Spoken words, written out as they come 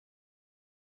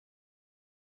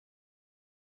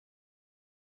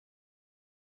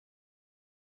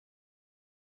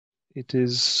It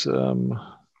is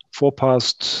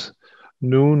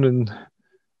noon in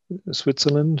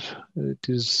Switzerland. It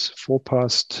is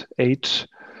 8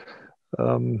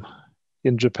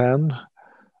 in Japan.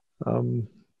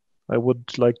 I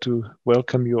would like to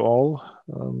welcome you all.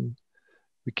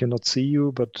 We cannot see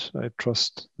you, but I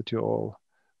trust that you're all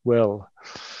well.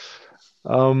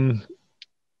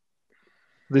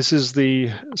 This is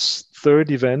the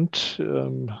third event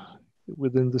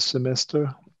within the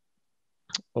semester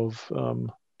of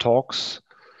talks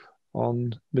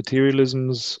on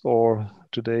materialisms, or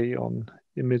today on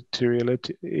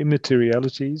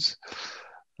immaterialities,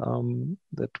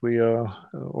 that we are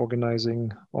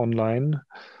organizing online.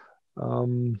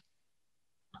 And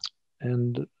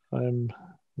I'm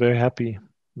very happy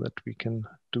that we can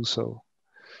do so.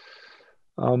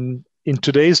 In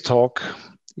today's talk,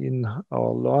 in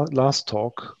our last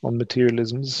talk on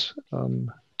materialisms,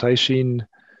 Taishin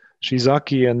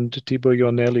Shiozaki and Tibor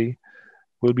Joanelly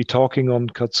will be talking on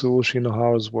Kazuo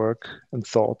Shinohara's work and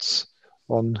thoughts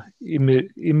on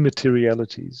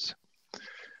immaterialities.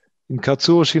 In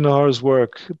Kazuo Shinohara's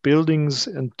work, buildings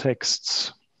and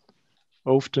texts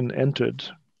often entered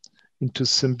into a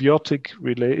symbiotic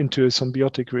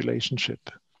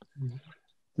relationship. Mm-hmm.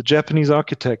 The Japanese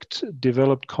architect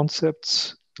developed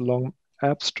concepts along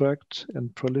abstract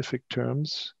and prolific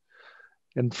terms,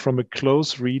 and from a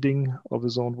close reading of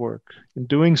his own work. In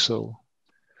doing so,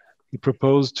 he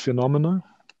proposed phenomena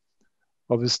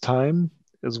of his time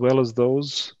as well as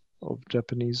those of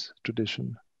Japanese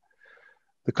tradition.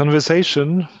 The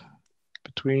conversation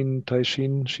between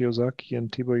Taishin Shiozaki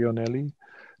and Tibor Joanelly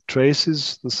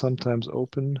traces the sometimes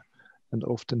open and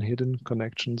often hidden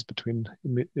connections between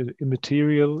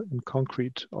immaterial and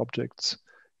concrete objects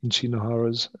in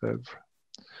Shinohara's oeuvre.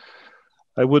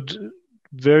 I would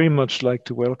very much like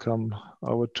to welcome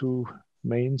our two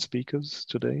main speakers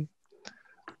today.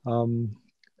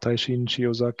 Taishin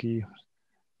Shiozaki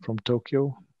from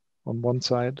Tokyo on one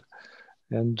side,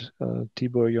 and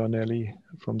Tibor Joanelly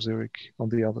from Zurich on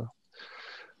the other.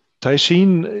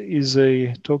 Taishin is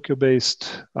a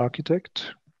Tokyo-based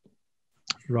architect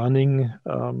running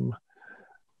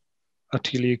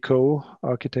Atelier Co.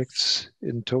 Architects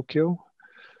in Tokyo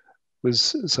with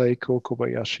Saeko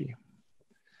Kobayashi.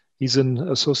 He's an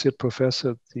associate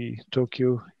professor at the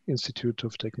Tokyo Institute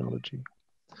of Technology.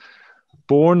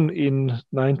 Born in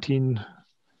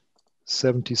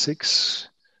 1976,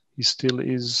 he still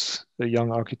is a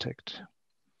young architect.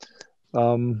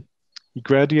 He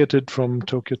graduated from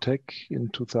Tokyo Tech in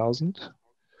 2000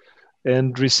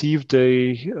 and received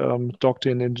a doctor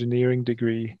in engineering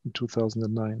degree in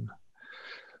 2009.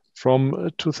 From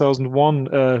 2000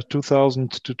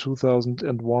 to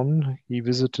 2001, he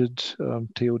visited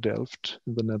TU Delft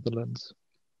in the Netherlands.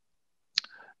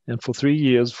 And for 3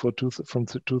 years, from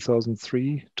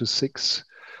 2003 to 6,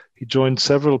 he joined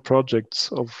several projects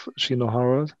of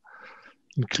Shinohara,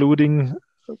 including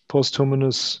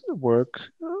posthumous work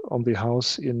on the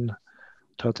house in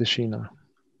Tateshina.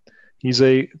 He's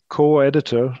a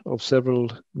co-editor of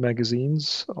several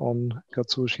magazines on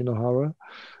Kazuo Shinohara.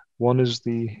 One is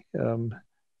the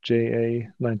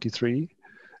JA93,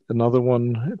 another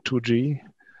one 2G,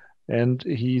 and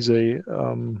he's a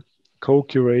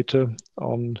co-curator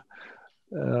on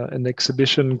an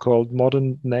exhibition called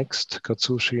Modern Next,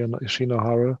 Kazuo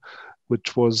Shinohara,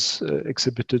 which was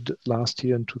exhibited last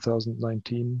year in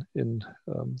 2019 in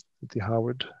the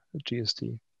Harvard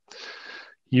GSD.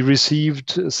 He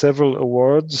received several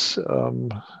awards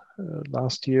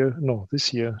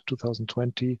this year,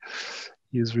 2020.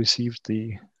 He has received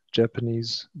the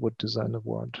Japanese Wood Design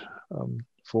Award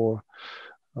for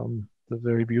the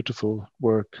very beautiful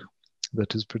work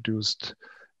that is produced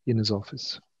in his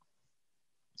office.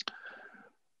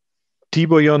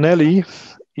 Tibor Joanelly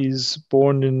is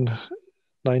born in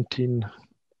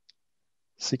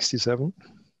 1967,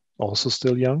 also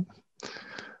still young.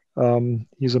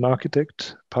 He's an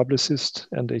architect, publicist,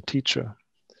 and a teacher.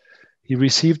 He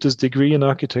received his degree in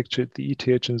architecture at the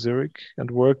ETH in Zurich and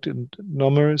worked in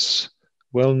numerous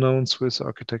well-known Swiss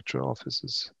architecture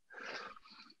offices.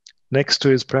 Next to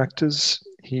his practice,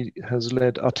 he has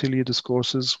led atelier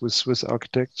discourses with Swiss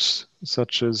architects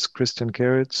such as Christian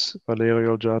Keritz,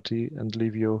 Valerio Giatti, and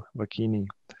Livio Vacchini.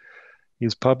 He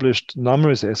has published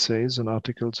numerous essays and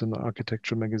articles in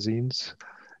architecture magazines,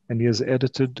 and he has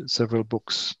edited several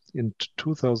books. In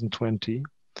 2020,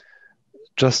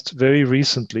 just very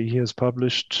recently, he has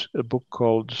published a book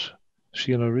called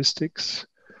Shinoharistics,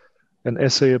 an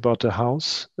essay about a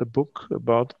house, a book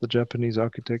about the Japanese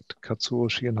architect Kazuo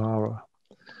Shinohara.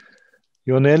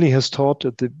 Joanelly has taught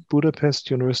at the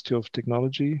Budapest University of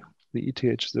Technology, the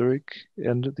ETH Zurich,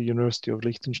 and the University of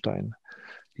Liechtenstein.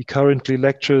 He currently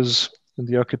lectures in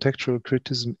the architectural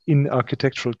criticism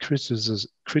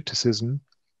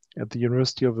at the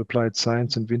University of Applied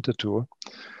Science in Winterthur,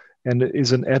 and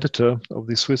is an editor of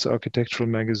the Swiss architectural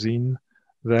magazine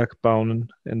Werk, Bauen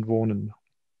and Wohnen.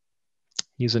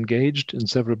 He's engaged in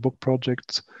several book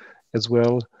projects as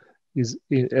well as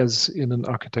in an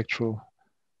architectural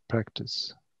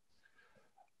practice.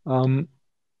 The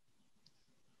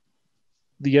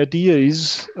idea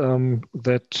is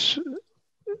that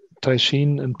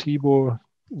Taishin and Tibor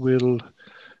will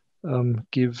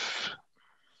give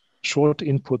short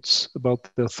inputs about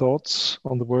their thoughts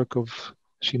on the work of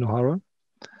Shinohara,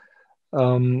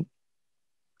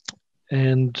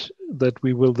 and that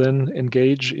we will then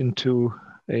engage into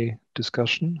a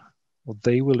discussion, or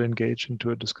they will engage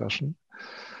into a discussion.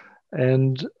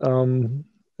 And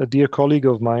a dear colleague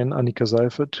of mine, Annika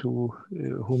Seifert,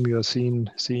 whom you are seeing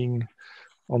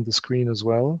on the screen as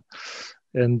well,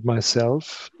 and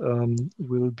myself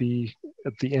will be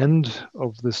at the end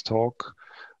of this talk,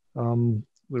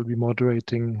 will be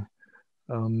moderating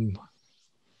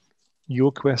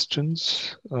your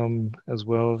questions as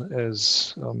well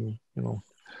as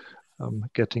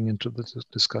getting into the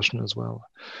discussion as well.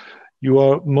 You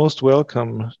are most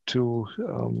welcome to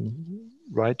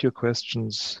write your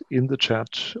questions in the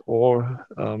chat or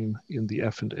in the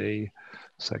F&A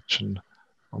section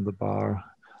on the bar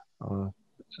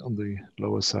on the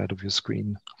lower side of your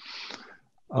screen.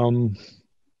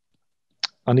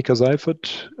 Annika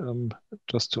Seifert,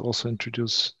 just to also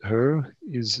introduce her,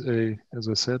 is as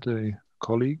I said, a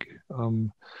colleague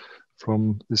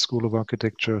from the School of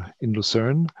Architecture in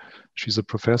Lucerne. She's a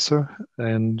professor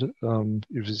and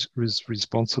is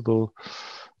responsible,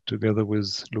 together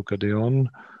with Luca Deon,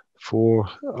 for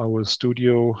our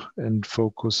studio and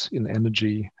focus in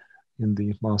energy in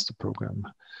the master program.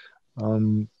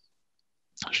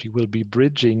 She will be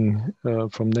bridging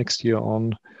from next year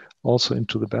on also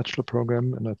into the bachelor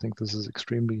program, and I think this is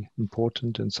extremely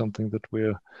important and something that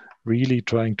we're really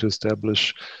trying to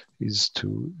establish, is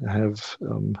to have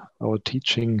our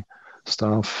teaching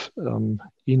staff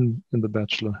in the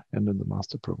bachelor and in the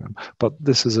master program. But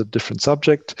this is a different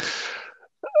subject.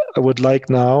 I would like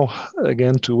now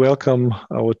again to welcome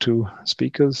our two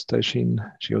speakers, Taishin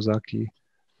Shiozaki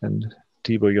and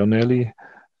Tibor Joanelly,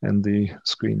 and the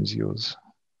screen is yours.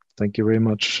 Thank you very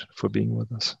much for being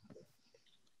with us.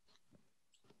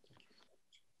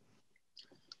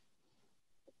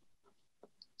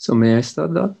 So may I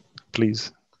start that?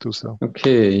 Please do so.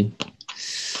 Okay.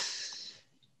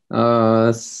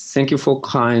 Thank you for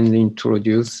kindly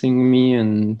introducing me,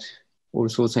 and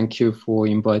also thank you for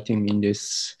inviting me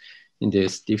in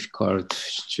this difficult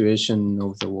situation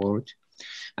of the world.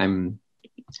 I'm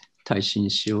Taishin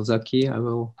Shiozaki. I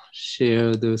will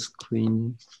share the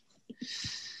screen.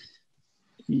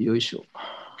 Yoisho.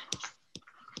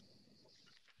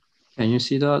 Can you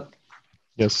see that?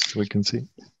 Yes, we can see.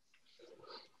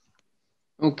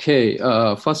 Okay,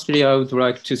 firstly, I would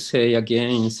like to say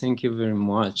again, thank you very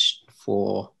much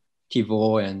for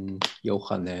Tibor and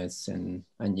Johannes and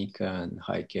Annika and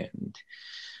Heike and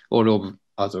all of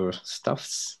other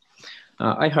staffs.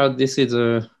 I heard this is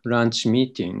a lunch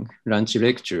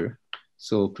lecture,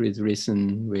 so please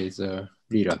listen with a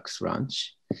relaxed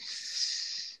lunch.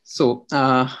 So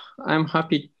I'm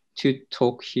happy to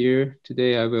talk here.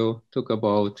 Today I will talk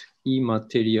about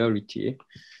immateriality.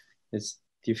 It's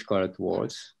difficult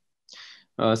words.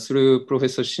 Through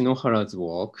Professor Shinohara's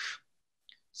work.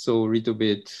 So a little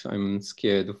bit, I'm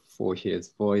scared for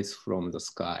his voice from the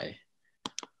sky.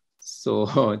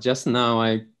 So just now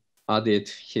I added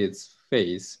his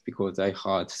face because I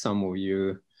heard some of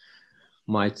you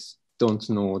might don't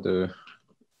know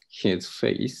his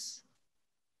face.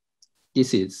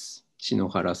 This is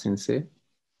Shinohara sensei.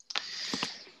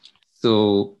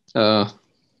 So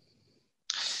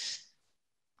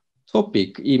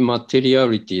topic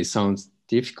immateriality sounds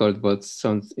difficult, but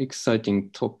sounds exciting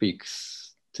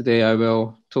topics. Today I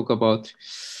will talk about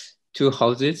two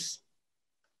houses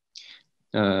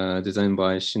designed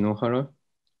by Shinohara.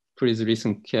 Please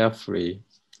listen carefully,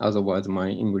 otherwise my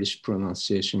English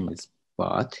pronunciation is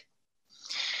bad.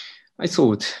 I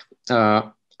thought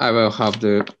I will have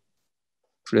the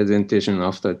presentation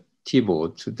after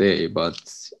Tibor today, but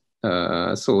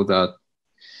so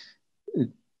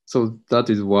that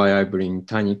is why I bring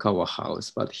Tanikawa house,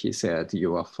 but he said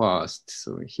you are first,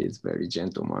 so he's very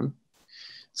gentleman.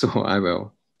 So I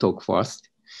will talk first.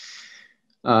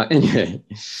 Anyway,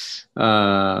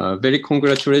 very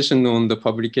congratulations on the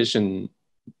publication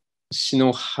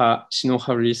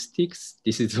Shinoharistics.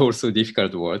 This is also a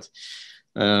difficult word.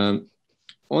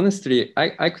 Honestly,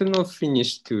 I could not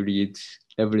finish to read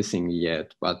everything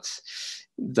yet, but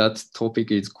that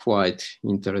topic is quite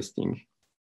interesting.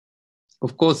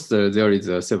 Of course, there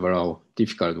is several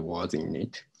difficult words in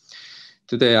it.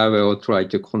 Today, I will try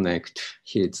to connect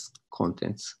his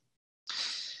contents.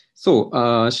 So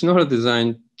Shinohara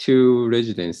designed 2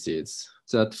 residences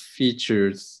that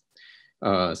features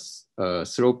a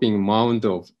sloping mound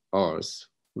of earth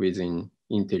within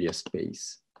interior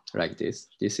space, like this.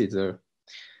 This is a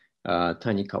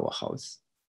Tanikawa house,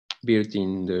 built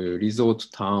in the resort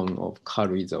town of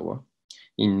Karuizawa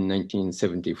in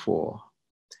 1974.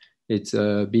 It's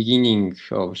a beginning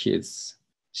of his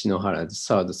Shinohara's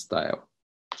 3rd style.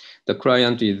 The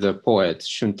client is the poet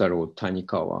Shuntaro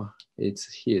Tanikawa.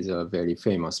 He is a very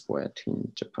famous poet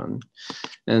in Japan.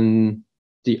 And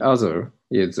the other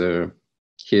is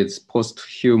his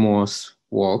posthumous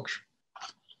work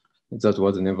that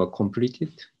was never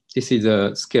completed. This is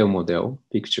a scale model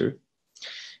picture.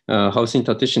 House in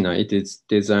Tateshina, it is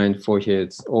designed for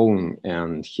his own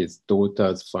and his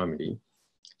daughter's family,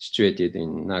 situated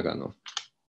in Nagano.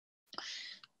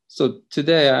 So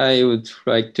today I would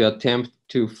like to attempt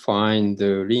to find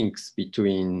the links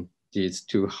between these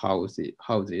 2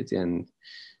 houses and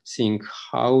think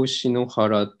how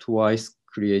Shinohara twice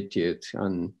created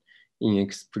an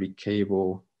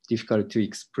inexplicable, difficult to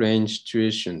explain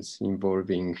situations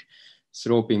involving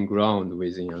sloping ground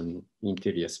within an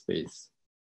interior space.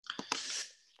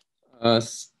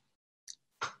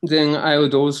 Then I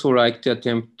would also like to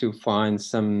attempt to find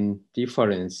some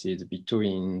differences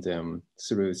between them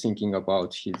through thinking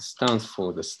about his stance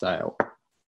for the style.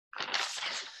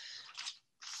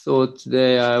 So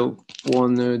today I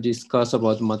want to discuss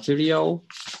about material.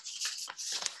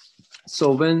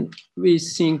 So when we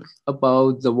think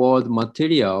about the word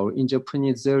material, in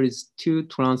Japanese, there is 2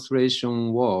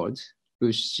 translation words,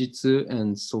 物質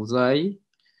and 素材.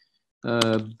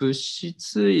 物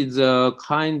質 is a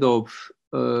kind of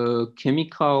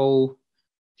chemical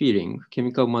feeling,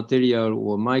 chemical material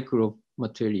or micro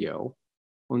material.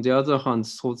 On the other hand,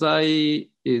 素材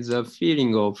is a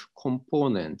feeling of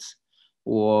components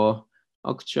or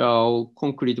actual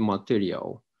concrete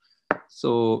material.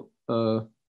 So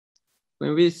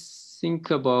when we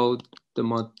think about the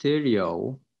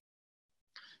material,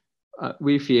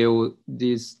 we feel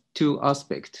these 2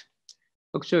 aspects.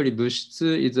 Actually, 物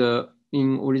質 is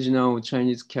in original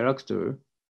Chinese character.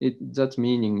 That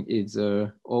meaning is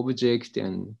object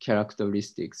and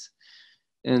characteristics.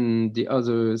 And the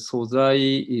other 素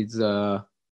材 is the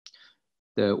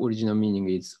original meaning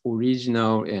is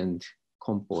original and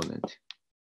component.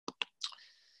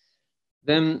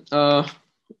 Then,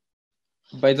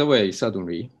 by the way,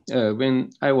 suddenly,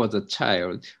 when I was a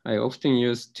child, I often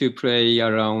used to play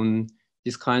around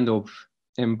this kind of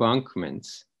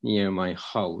embankments near my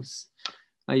house.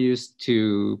 I used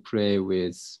to play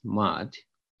with mud.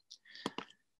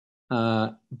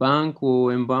 Bank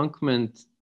or embankment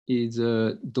is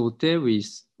a dote,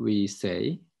 we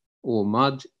say, or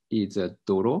mud is a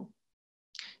doro.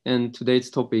 And today's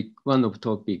topic, one of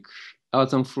topic,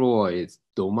 earthen floor is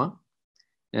doma,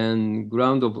 and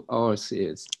ground of earth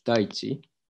is daichi.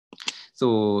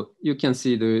 So you can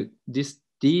see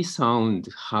these sound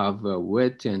have a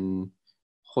wet and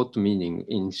hot meaning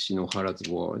in Shinohara's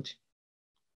word.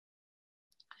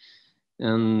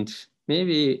 And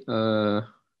maybe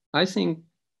I think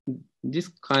this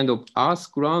kind of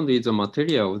earth ground is a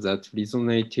material that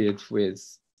resonated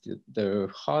with the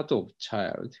heart of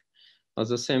child. At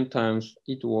the same time,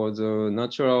 it was a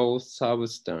natural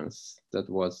substance that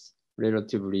was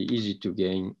relatively easy to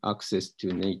gain access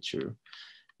to nature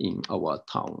in our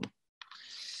town.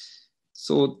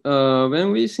 So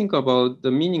when we think about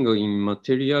the meaning of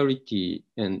immateriality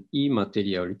and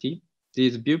immateriality,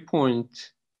 this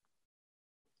viewpoint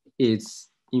is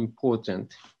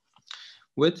important.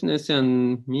 Wetness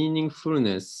and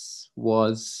meaningfulness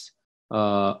was,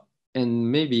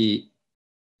 and maybe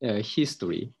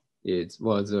history,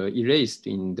 was erased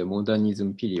in the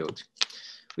modernism period.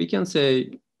 We can say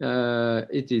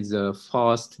it is a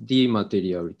first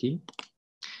demateriality.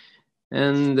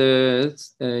 And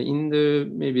in the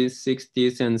maybe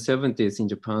 60s and 70s in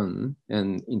Japan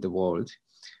and in the world,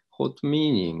 hot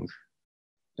meaning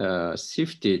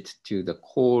shifted to the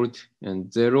cold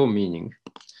and zero meaning.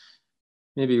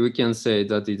 Maybe we can say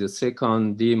that is the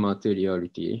second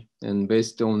demateriality and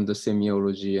based on the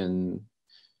semiology and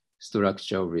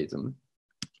structuralism.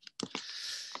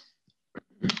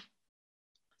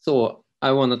 So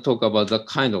I want to talk about the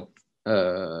kind of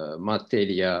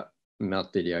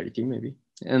materiality maybe.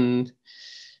 And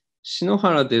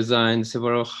Shinohara designed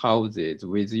several houses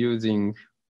with using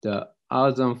the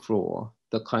earthen floor,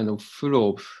 the kind of full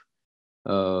of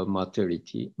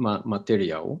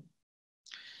material.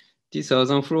 This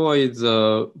earthen floor is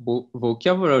a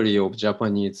vocabulary of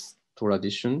Japanese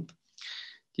tradition.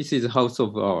 This is House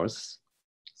of Earth,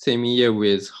 same year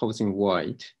with House in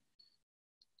White.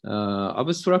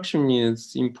 Abstraction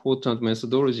is important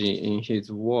methodology in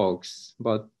his works,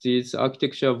 but this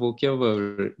architecture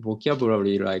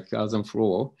vocabulary like earthen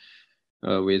floor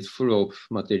with full of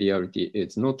materiality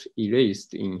is not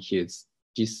erased in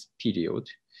this period,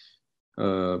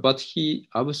 but he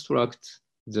abstracts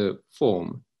the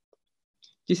form.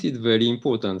 This is very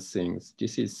important thing.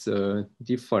 This is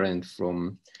different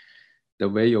from the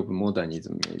way of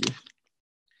modernism maybe.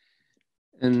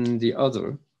 And the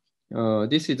other,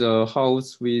 this is a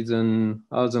house with an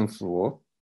earthen floor,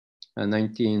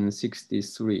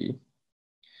 1963.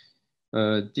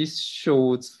 This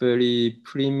shows very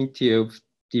primitive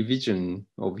division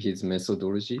of his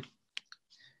methodology.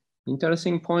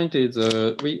 Interesting point is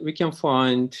we can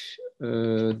find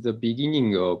the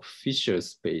beginning of Fisher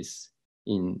space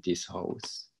in this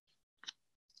house.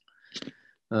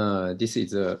 This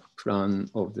is a plan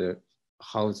of the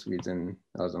house with an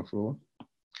earthen floor.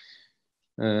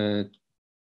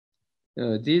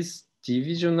 This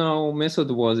divisional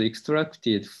method was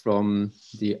extracted from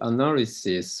the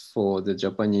analysis for the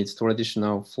Japanese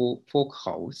traditional folk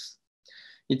house.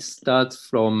 It starts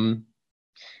from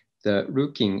the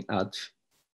looking at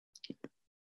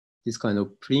this kind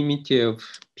of primitive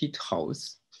pit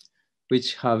house,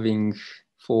 which having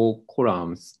 4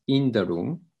 columns in the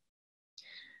room.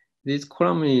 This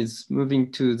column is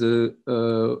moving to the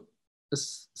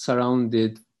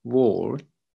surrounded wall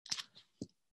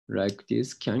like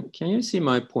this. Can you see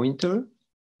my pointer?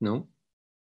 No?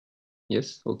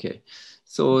 Yes, okay.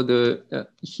 So the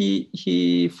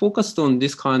he focused on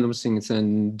this kind of things,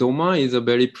 and Doma is a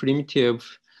very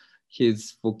primitive,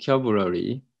 his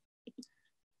vocabulary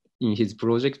in his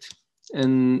project.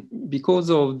 And because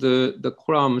of the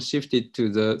column shifted to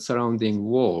the surrounding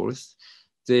walls,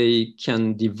 they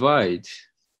can divide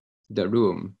the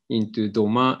room into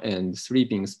Doma and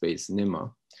sleeping space,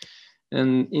 Nema.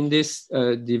 And in this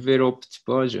developed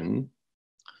version,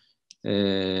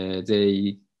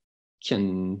 they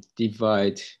can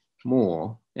divide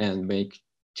more and make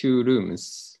 2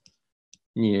 rooms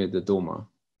near the Doma.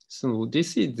 So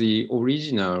this is the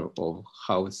original of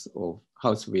house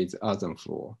with earthen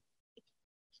floor.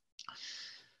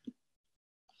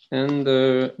 And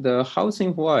the house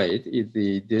in white is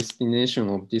the destination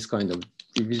of this kind of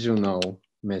divisional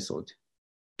method.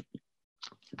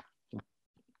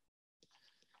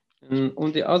 And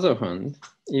on the other hand,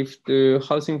 if the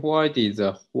house in white is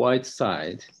a white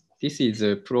side, this is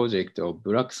a project of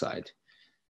black side,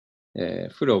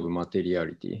 full of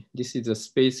materiality. This is a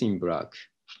space in black,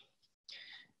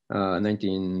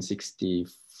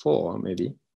 1964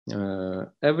 maybe.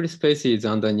 Every space is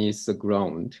underneath the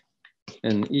ground,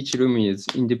 and each room is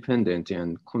independent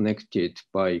and connected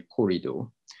by corridor.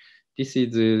 This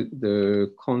is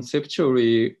the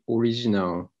conceptually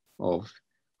original of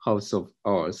House of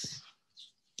Earth.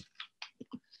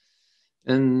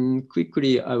 And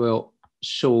quickly, I will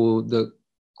show the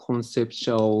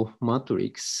conceptual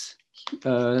matrix.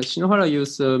 Shinohara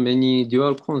used many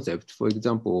dual concepts. For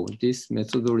example, this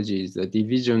methodology is the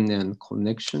division and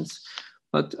connections,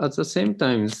 but at the same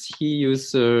time, he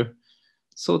used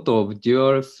sort of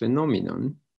dual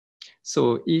phenomenon.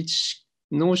 So each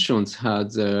notions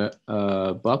has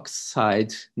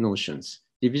backside notions.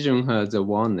 Division has a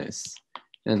oneness,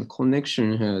 and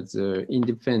connection has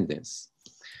independence.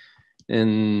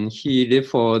 And he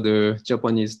referred the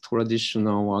Japanese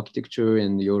traditional architecture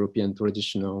and European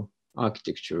traditional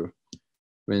architecture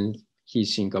when he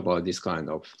think about this kind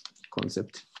of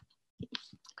concept.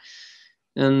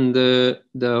 And the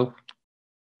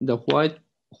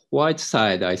white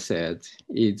side, I said,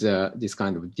 is this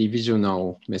kind of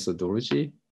divisional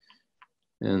methodology.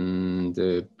 And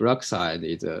the black side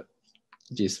is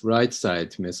this right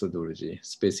side methodology,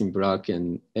 space in black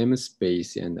and M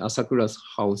space, and Asakura's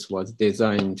house was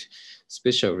designed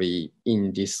especially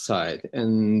in this side.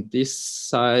 And this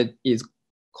side is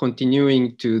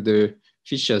continuing to the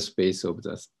Fisher space of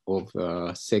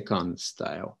the second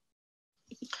style.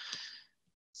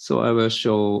 So I will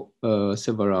show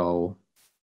several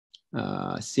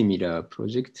similar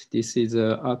projects. This is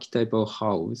an archetypal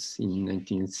house in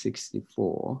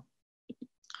 1964.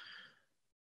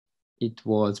 It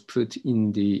was put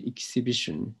in the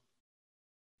exhibition.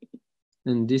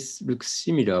 And this looks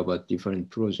similar but different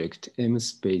project, M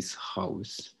Space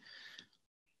House.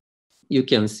 You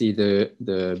can see the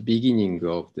beginning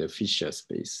of the Fisher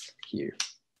space here.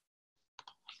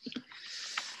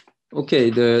 Okay,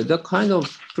 the kind of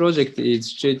project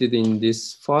is treated in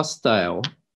this first style.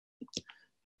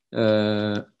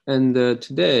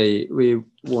 today we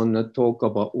want to talk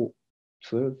about,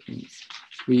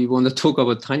 we want to talk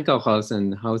about Tanikawa House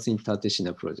and Housing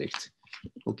Tateshina project.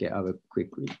 Okay, I will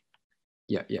quickly.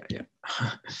 Yeah.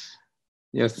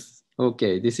 Yes,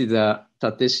 okay, this is a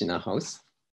Tateshina house.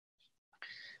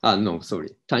 No, sorry,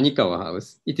 Tanikawa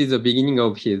house. It is the beginning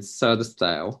of his third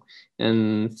style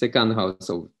and second house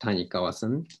of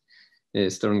Tanikawa-san. A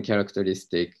strong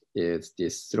characteristic is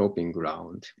this sloping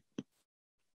ground.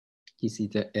 This is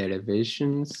the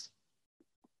elevations.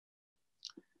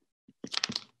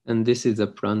 And this is a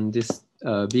plan. This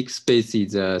big space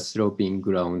is a sloping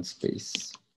ground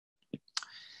space.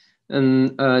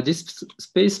 And this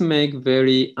space make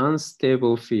very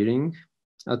unstable feeling.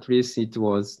 At least it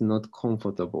was not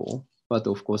comfortable, but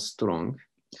of course strong.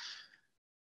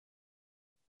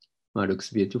 Looks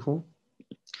beautiful.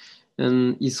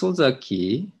 And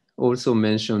Isozaki also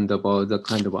mentioned about the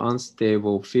kind of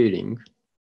unstable feeling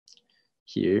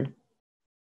here.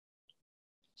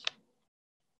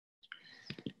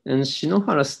 And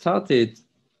Shinohara started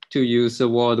to use the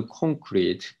word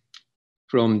concrete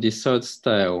from the third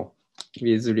style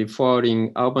with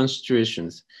referring urban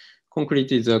situations.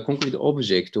 Concrete is a concrete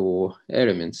object or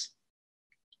elements.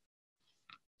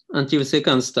 Until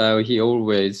second style, he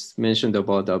always mentioned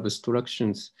about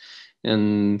abstractions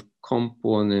and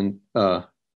component,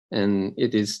 and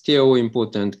it is still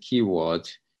important keyword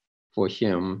for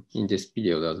him in this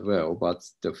period as well, but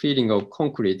the feeling of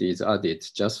concrete is added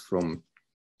just from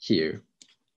here.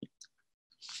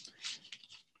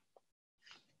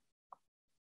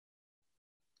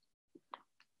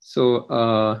 So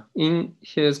in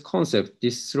his concept,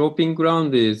 this sloping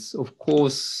ground is of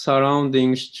course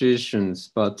surrounding situations,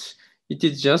 but it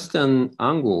is just an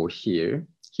angle here.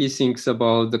 He thinks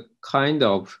about the kind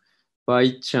of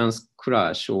by chance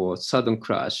crash or sudden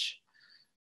crash.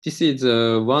 This is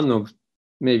one of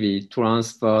maybe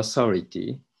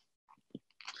transversality.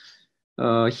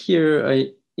 Here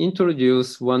I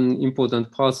introduce one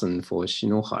important person for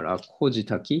Shinohara,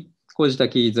 Kojitaki.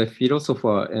 Kojitaki is a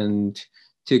philosopher and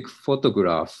took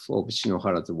photograph of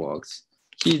Shinohara's works.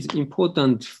 He's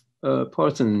important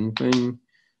person when,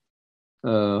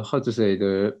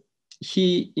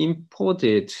 he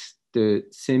imported the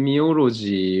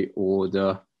semiology or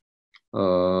the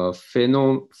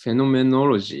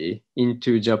phenomenology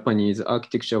into Japanese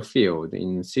architecture field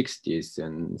in 60s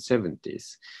and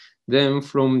 70s. Then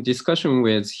from discussion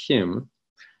with him,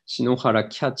 Shinohara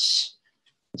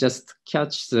just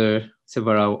catch the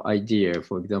several ideas,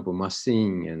 for example,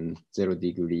 machine and 0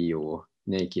 degree or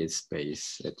naked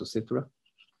space, etc.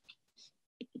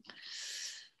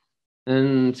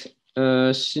 And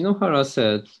Shinohara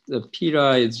said the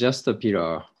pillar is just a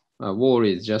pillar, a wall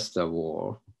is just a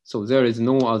wall. So there is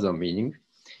no other meaning.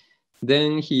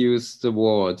 Then he used the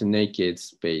word naked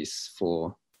space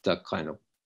for that kind of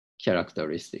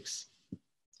characteristics.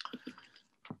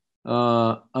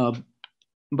 By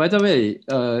the way,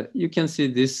 you can see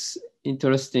this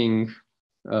interesting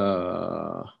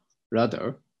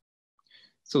ladder.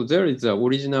 So there is the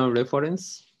original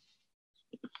reference.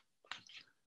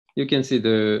 You can see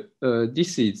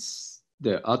this is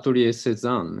the Atelier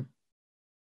Cézanne.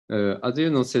 As you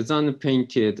know, Cézanne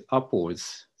painted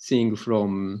apples, seeing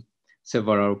from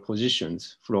several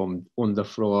positions, from on the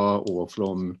floor or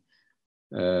from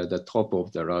the top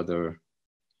of the ladder.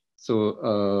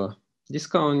 So this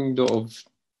kind of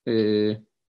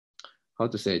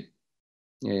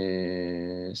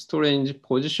strange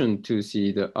position to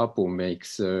see the apple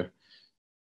makes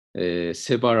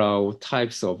several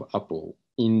types of apple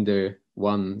in the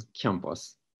one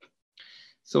canvas.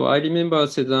 So I remember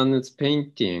Cézanne's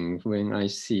painting when I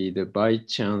see the by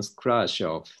chance crash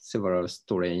of several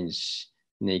strange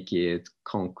naked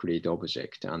concrete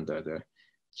objects under the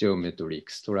geometric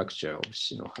structure of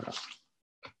Shinohara.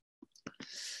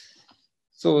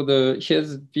 So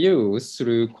his view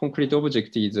through concrete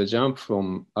object is a jump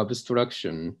from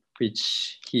abstraction,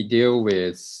 which he deals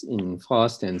with in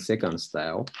first and second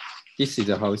style. This is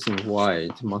a house in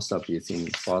white, masterpiece in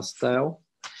first style.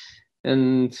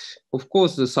 And of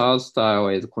course, the third style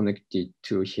is connected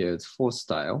to his fourth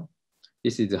style.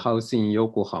 This is a house in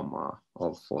Yokohama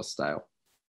of fourth style.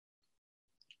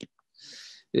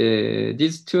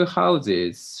 These two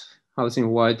houses, House in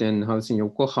White and House in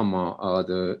Yokohama, are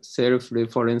the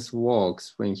self-reference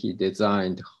works when he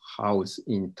designed House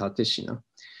in Tateshina,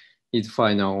 his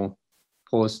final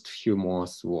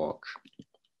posthumous work.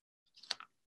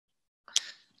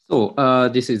 So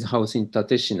this is House in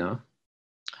Tateshina.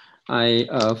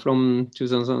 From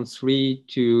 2003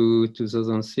 to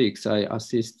 2006, I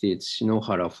assisted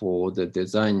Shinohara for the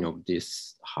design of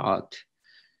this hut.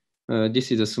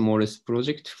 This is the smallest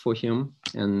project for him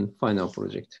and final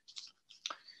project.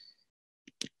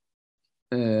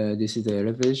 This is the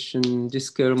elevation. This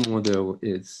scale model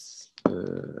is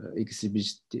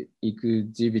exhibited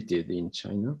in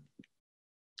China.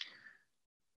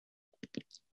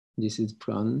 This is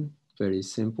plan, very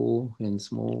simple and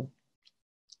small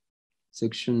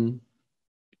section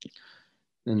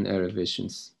and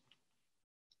elevations.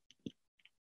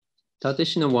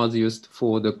 Tateshina was used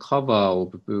for the cover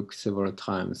of the book several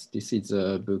times. This is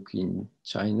a book in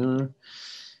China,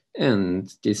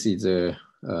 and this is a,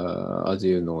 as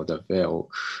you know, the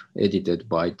werk edited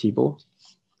by Tibor.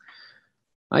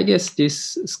 I guess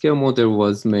this scale model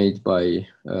was made by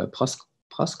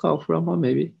Pascal Flammer,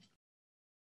 maybe.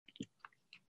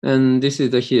 And this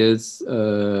is his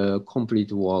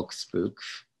complete works book.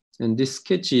 And this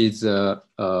sketch is a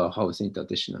house in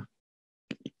Tateshina.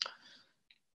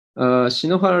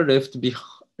 Shinohara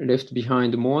left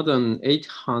behind more than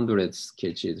 800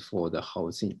 sketches for the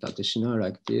house in Tateshina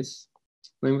like this.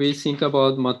 When we think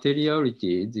about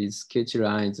materiality, these sketch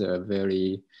lines are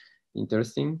very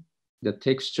interesting. The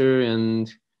texture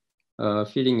and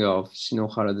feeling of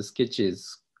Shinohara's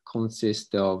sketches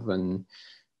consist of a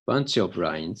bunch of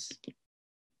lines.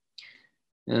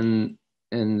 And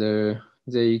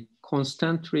they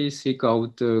constantly seek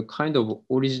out a kind of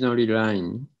original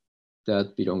line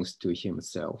that belongs to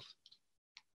himself.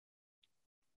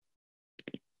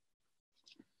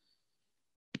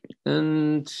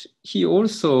 And he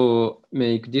also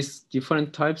make these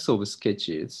different types of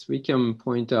sketches. We can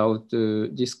point out the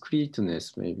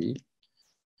discreteness maybe.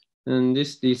 And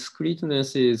this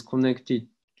discreteness is connected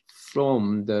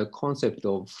from the concept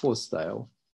of force style.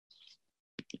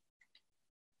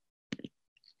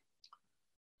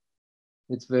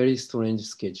 It's very strange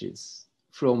sketches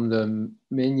from the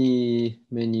many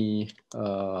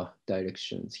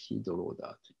directions he drew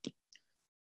that.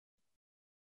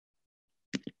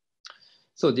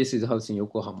 So this is house in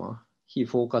Yokohama. He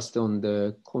focused on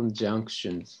the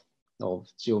conjunctions of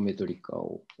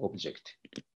geometrical object.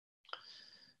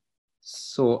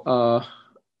 So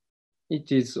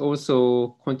it is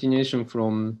also continuation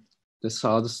from the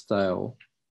third style.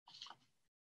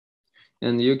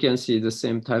 And you can see the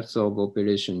same types of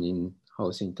operation in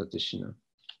house in Tateshina.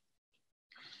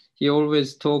 He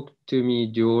always talked to me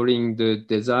during the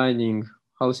designing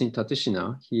house in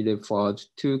Tateshina. He referred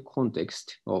to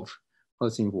context of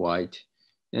house in white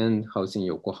and house in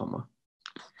Yokohama.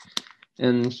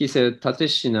 And he said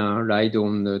Tateshina relied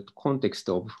on the context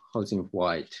of house in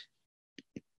white.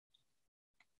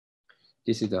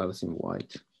 This is the house in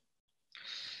white.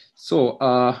 So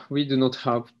we do not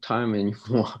have time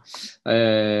anymore.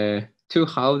 Two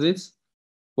houses,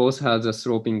 both has a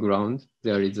sloping ground.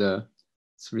 There is a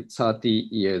 30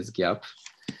 years gap.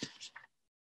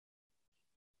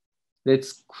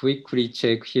 Let's quickly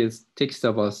check his text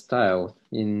about style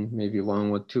in maybe 1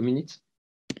 or 2 minutes.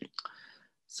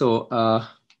 So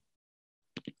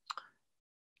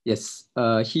yes,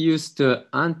 he used the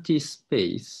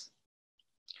anti-space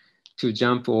to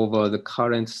jump over the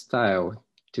current style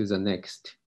to the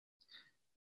next.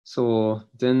 So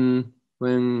then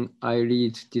when I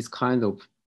read this kind of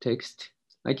text,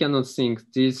 I cannot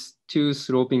think these two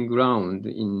sloping ground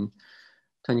in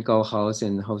Tanikawa House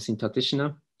and house in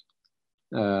Tateshina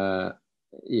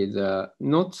is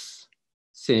not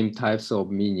same types of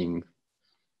meaning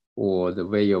or the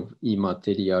way of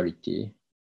immateriality.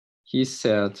 He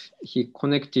said he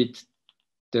connected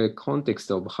the context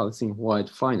of house in white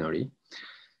finally.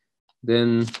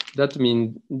 Then that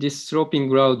means this sloping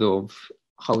ground of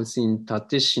house in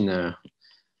Tateshina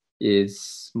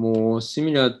is more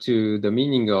similar to the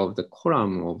meaning of the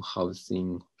column of house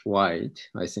in white,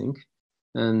 I think.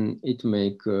 And it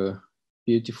make a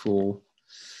beautiful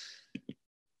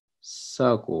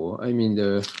circle. I mean,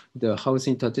 the house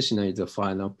in Tateshina is the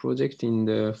final project in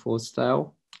the fourth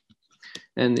style.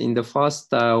 And in the first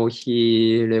style,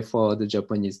 he referred to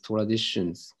Japanese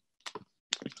traditions.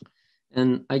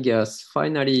 And I guess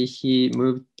finally he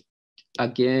moved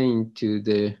again to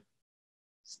the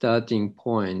starting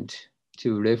point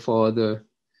to refer the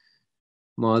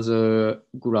mother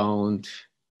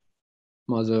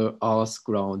earth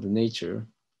ground nature.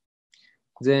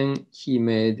 Then he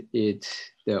made it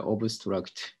the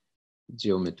abstract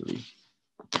geometry.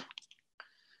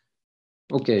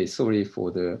 Okay, sorry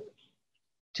for the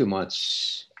too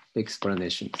much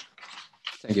explanation.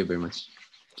 Thank you very much.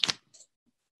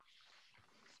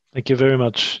 Thank you very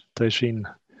much, Taishin.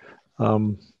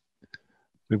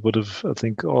 We would have, I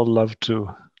think, all loved to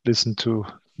listen to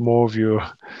more of your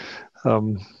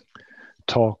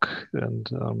talk and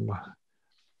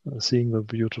seeing the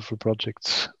beautiful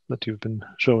projects that you've been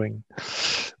showing.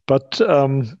 But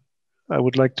I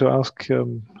would like to ask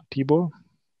Tibor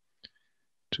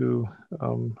to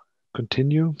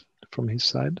continue from his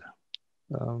side.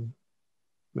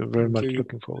 We're very much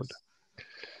looking forward.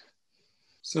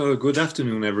 So good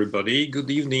afternoon, everybody.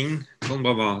 Good evening.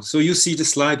 Konbanwa. So you see the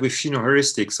slide with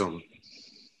Shinoharistics on?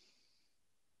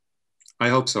 I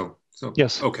hope so. So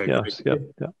yes. Okay. Yes. Great.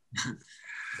 Yeah.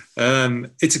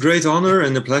 It's a great honor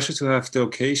and a pleasure to have the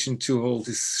occasion to hold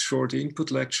this short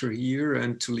input lecture here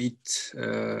and to lead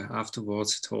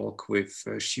afterwards a talk with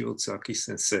Shiozaki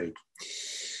Sensei.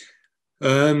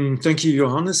 Thank you,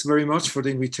 Johannes, very much for the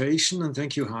invitation, and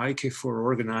thank you, Heike, for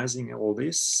organizing all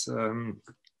this.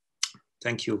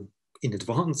 Thank you in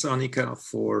advance, Annika,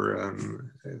 for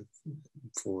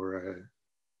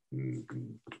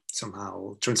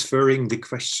somehow transferring the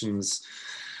questions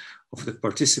of the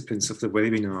participants of the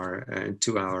webinar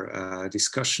to our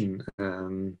discussion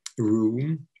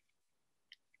room.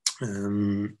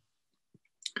 And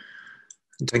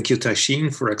thank you,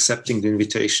 Taishin, for accepting the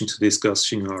invitation to discuss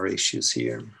Shinohara issues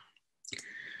here.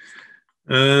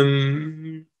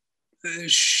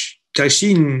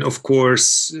 Taishin, of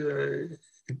course,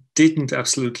 didn't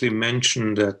absolutely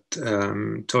mention that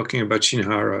talking about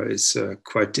Shinohara is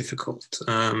quite difficult.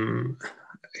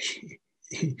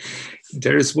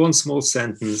 There is one small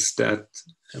sentence that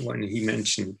when he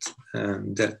mentioned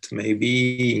that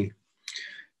maybe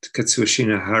Kazuo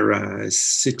Shinohara is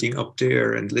sitting up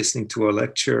there and listening to a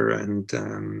lecture, and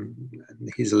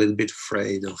he's a little bit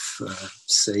afraid of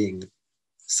saying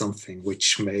something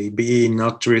which may be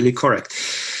not really correct.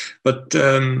 But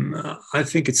I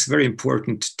think it's very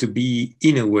important to be,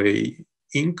 in a way,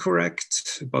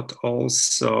 incorrect, but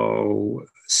also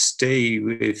stay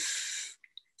with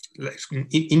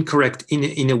incorrect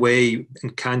in a way,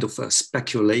 and kind of a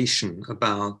speculation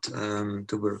about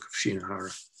the work of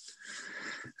Shinohara.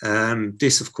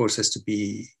 This, of course, has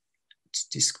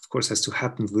to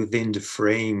happen within the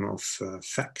frame of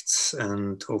facts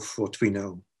and of what we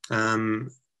know.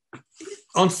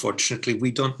 Unfortunately,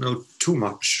 we don't know too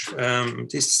much.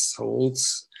 This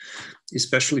holds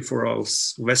especially for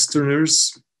us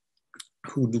Westerners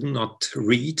who do not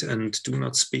read and do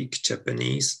not speak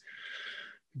Japanese.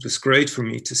 It was great for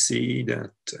me to see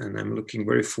that, and I'm looking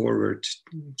very forward to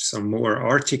some more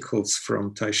articles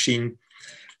from Taishin,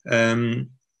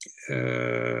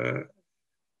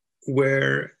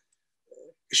 where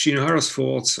Shinohara's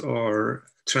thoughts are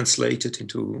translated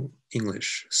into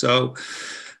English. So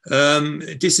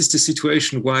this is the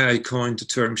situation why I coined the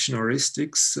term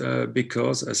Shinoharistics,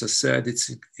 because, as I said,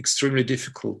 it's extremely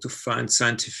difficult to find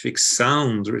scientific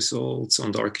sound results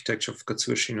on the architecture of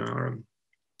Kazuo Shinohara.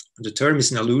 The term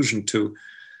is an allusion to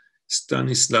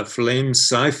Stanislav Lem's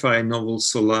sci-fi novel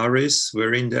Solaris,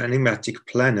 wherein the enigmatic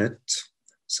planet,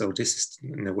 so this is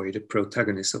in a way the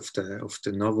protagonist of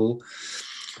the novel,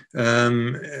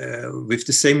 with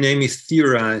the same name, is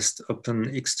theorized upon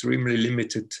extremely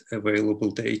limited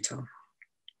available data.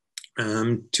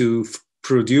 To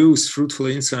produce fruitful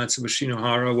insights about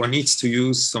Shinohara, one needs to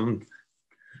use some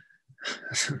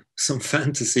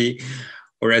fantasy,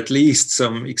 or at least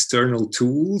some external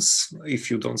tools if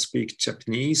you don't speak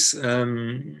Japanese.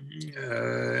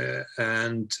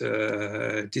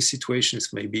 This situation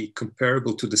is maybe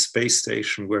comparable to the space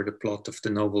station where the plot of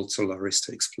the novel Solaris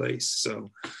takes place.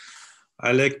 So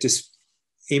I like this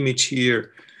image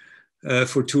here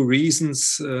for two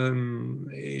reasons.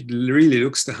 It really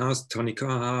looks, the house,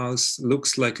 Tanikawa House,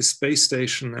 looks like a space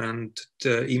station, and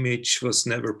the image was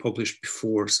never published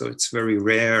before, so it's very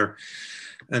rare.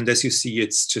 And as you see,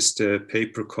 it's just a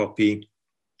paper copy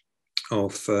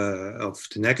of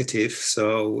the negative,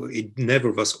 so it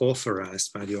never was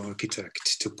authorized by the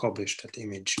architect to publish that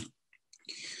image.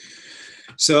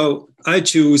 So I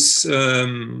choose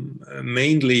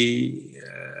mainly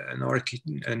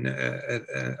a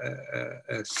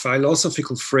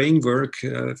philosophical framework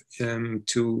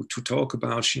to talk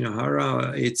about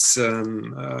Shinohara. It's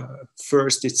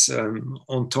first, it's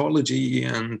ontology,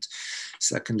 and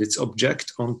second, it's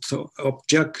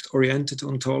object-oriented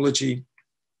ontology.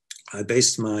 I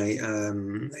based my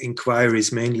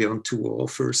inquiries mainly on two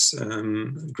authors,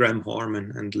 Graham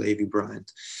Harman and Levi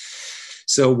Bryant.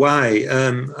 So why?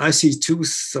 I see two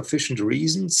sufficient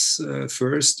reasons.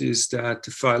 First is that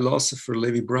the philosopher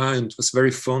Levi Bryant was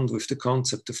very fond with the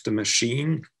concept of the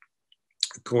machine,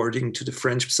 according to the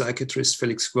French psychiatrist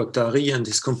Félix Guattari and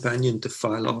his companion, the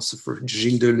philosopher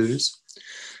Gilles Deleuze.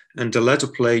 And the latter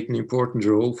played an important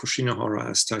role for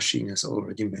Shinohara, as Taishin has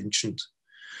already mentioned.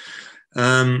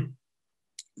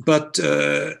 But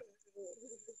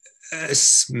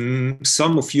as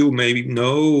some of you maybe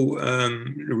know,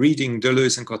 reading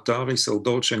Deleuze and Guattari, so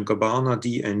Dolce and Gabbana,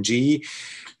 D&G,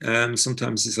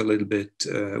 sometimes is a little bit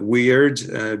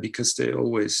weird because they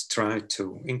always try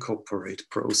to incorporate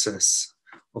process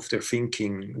of their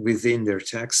thinking within their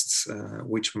texts,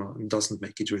 which doesn't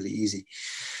make it really easy.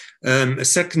 A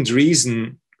second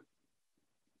reason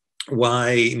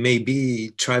why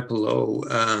maybe triple O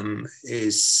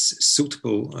is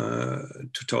suitable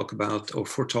to talk about, or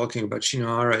for talking about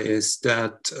Shinohara, is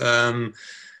that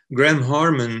Graham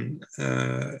Harman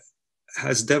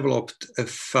has developed a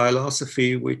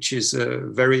philosophy which is a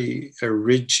very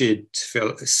rigid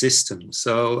system.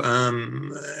 So,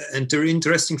 and the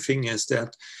interesting thing is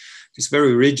that this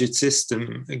very rigid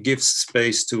system gives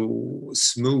space to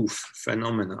smooth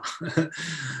phenomena.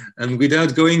 And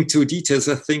without going to details,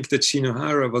 I think that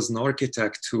Shinohara was an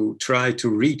architect who tried to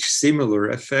reach similar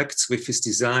effects with his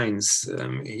designs.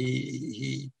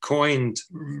 He coined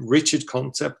rigid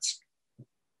concepts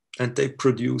and they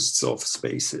produced soft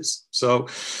spaces. So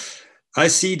I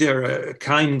see there a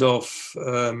kind of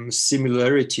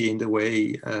similarity in the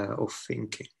way of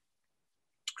thinking.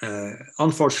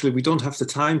 Unfortunately, we don't have the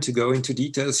time to go into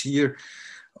details here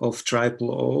of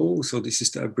triple O. So this is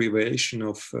the abbreviation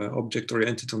of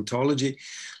object-oriented ontology.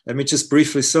 Let me just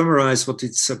briefly summarize what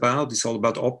it's about. It's all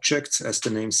about objects, as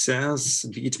the name says,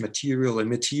 be it material,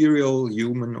 immaterial,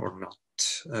 human or not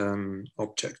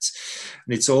objects.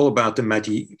 And it's all about the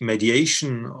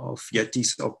mediation of yet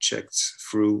these objects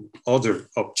through other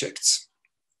objects.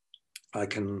 I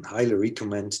can highly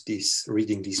recommend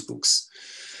reading these books.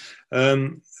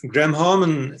 Graham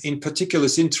Harman in particular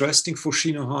is interesting for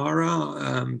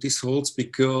Shinohara. This holds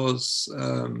because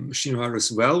Shinohara as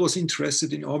well was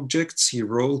interested in objects. He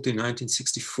wrote in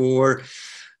 1964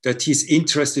 that he's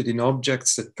interested in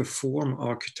objects that perform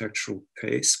architectural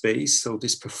space. So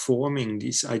this performing,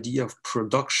 this idea of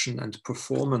production and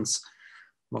performance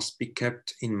must be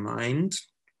kept in mind.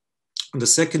 And the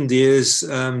second is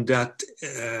that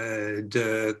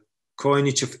the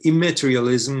coinage of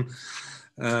immaterialism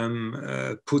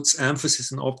puts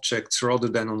emphasis on objects rather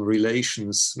than on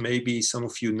relations. Maybe some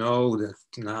of you know that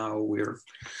now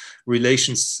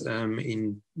relations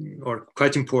are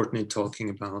quite important in talking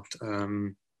about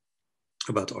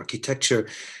architecture.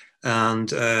 And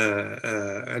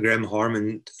Graham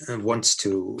Harman wants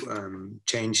to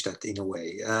change that in a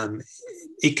way.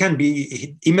 It can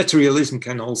be, immaterialism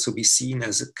can also be seen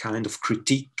as a kind of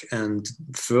critique and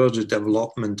further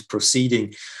development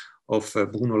proceeding of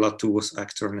Bruno Latour's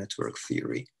actor network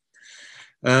theory.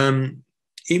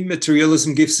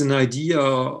 Immaterialism gives an idea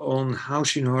on how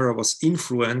Shinohara was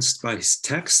influenced by his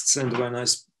texts. And when I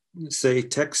say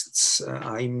texts,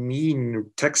 I mean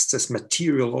texts as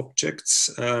material objects.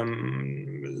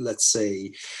 Let's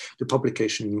say the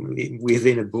publication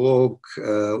within a book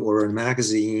or a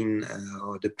magazine,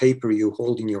 or the paper you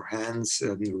hold in your hands,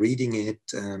 reading it.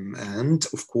 And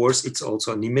of course, it's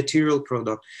also an immaterial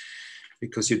product,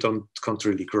 because you can't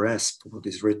really grasp what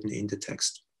is written in the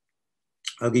text.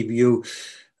 I'll give you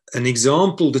an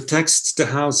example. The text, "The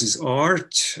House is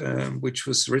Art," which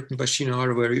was written by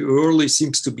Shinohara very early,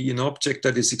 seems to be an object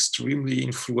that is extremely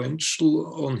influential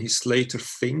on his later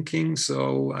thinking.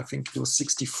 So I think it was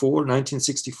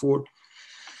 1964.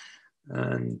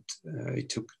 And it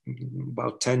took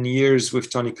about 10 years with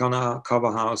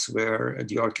Tanikawa House, where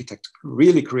the architect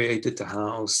really created the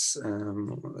house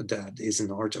that is an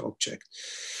art object.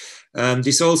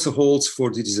 This also holds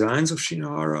for the designs of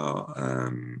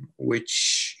Shinohara,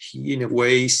 which he in a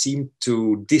way seemed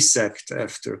to dissect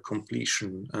after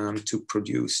completion to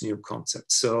produce new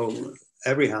concepts. So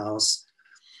every house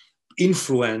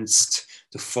influenced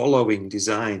the following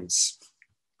designs.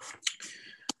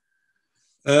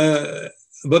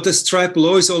 But as triple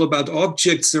O is all about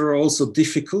objects, there are also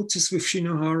difficulties with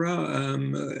Shinohara.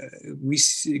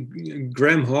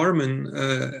 Graham Harman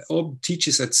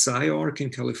teaches at SciArc in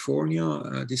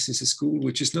California. This is a school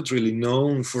which is not really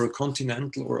known for a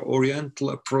continental or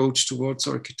oriental approach towards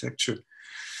architecture.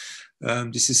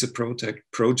 This is a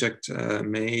project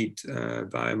made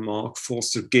by Mark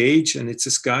Foster Gage, and it's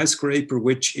a skyscraper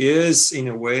which is in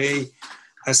a way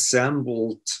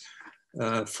assembled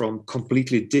from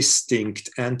completely distinct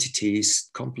entities,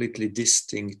 completely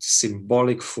distinct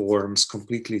symbolic forms,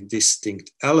 completely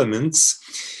distinct elements.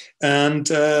 And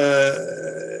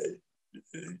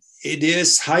it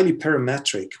is highly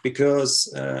parametric because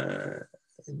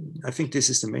I think this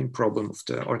is the main problem of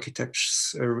the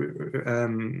architect's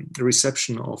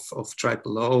reception of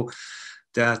triple O,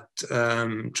 that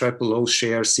triple O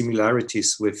share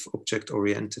similarities with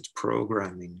object-oriented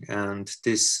programming. And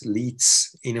this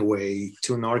leads in a way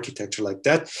to an architecture like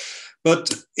that.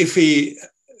 But if we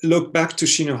look back to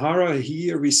Shinohara,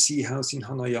 here we see House in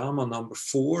Hanayama number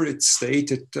 4. It's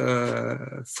dated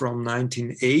from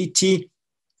 1980.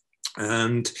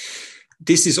 And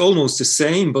this is almost the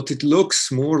same, but it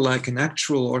looks more like an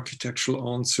actual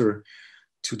architectural answer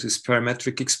to this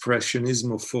parametric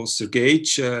expressionism of Foster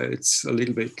Gage. It's a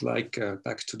little bit like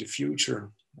Back to the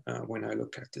Future when I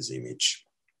look at this image.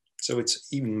 So it's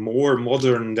even more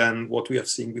modern than what we have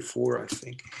seen before, I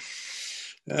think.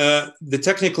 The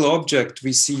technical object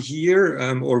we see here,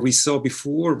 or we saw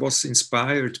before, was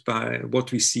inspired by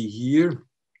what we see here.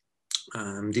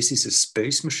 This is a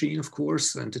space machine, of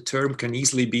course, and the term can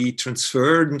easily be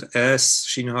transferred, as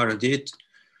Shinohara did,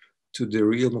 to the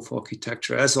realm of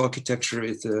architecture, as architecture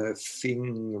is a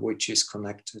thing which is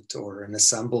connected or an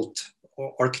assembled,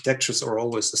 or architectures are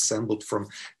always assembled from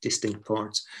distinct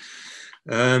parts.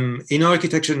 In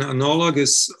architecture, an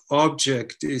analogous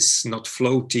object is not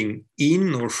floating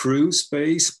in or through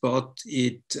space, but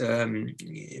it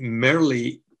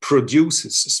merely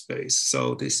produces space.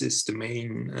 So this is the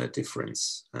main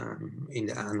difference in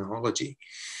the analogy.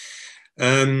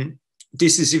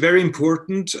 This is very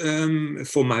important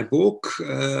for my book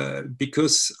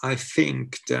because I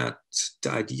think that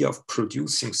the idea of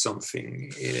producing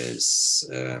something is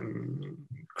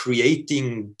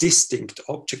creating distinct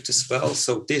objects as well.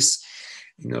 So this,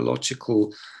 in a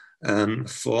logical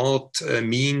thought,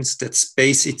 means that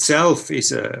space itself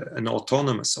is an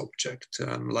autonomous object,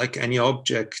 like any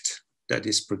object that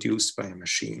is produced by a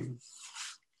machine.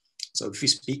 So if we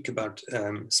speak about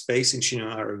space in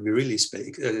Shinohara, we really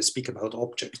speak about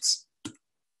objects.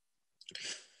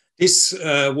 This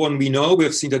one we know, we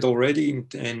have seen that already in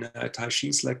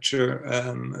Taishin's lecture.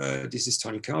 This is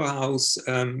Tanikawa House.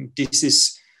 This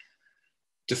is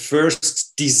the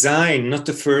first design, not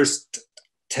the first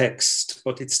text,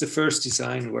 but it's the first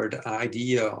design where the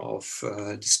idea of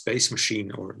the space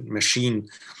machine or machine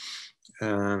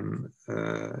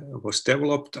was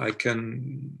developed. I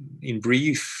can, in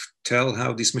brief, tell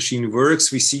how this machine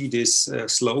works. We see this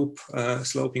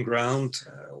sloping ground,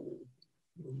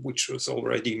 which was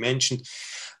already mentioned,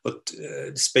 but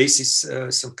the space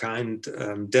is some kind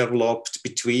developed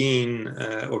between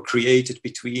or created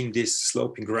between this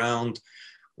sloping ground,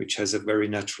 which has a very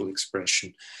natural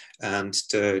expression, and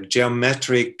the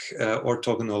geometric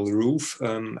orthogonal roof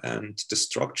and the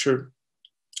structure.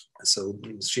 So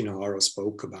Shinohara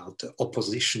spoke about the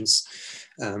oppositions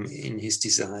in his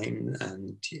design,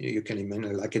 and you can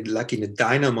imagine like in a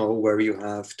dynamo where you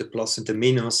have the plus and the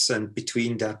minus, and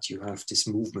between that you have this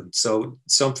movement. So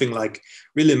something like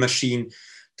really a machine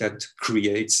that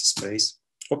creates space.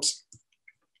 Oops.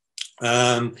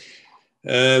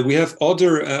 We have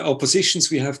other oppositions.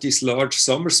 We have this large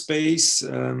summer space.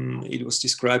 It was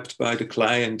described by the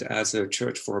client as a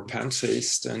church for a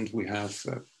pantheist, and we have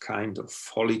a kind of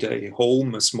holiday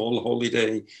home, a small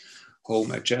holiday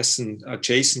home adjacent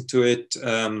to it,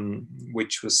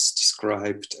 which was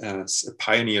described as a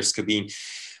pioneer's cabin.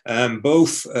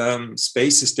 Both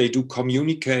spaces, they do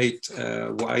communicate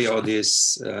via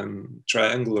this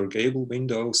triangular gable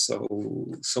window. So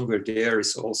somewhere there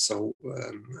is also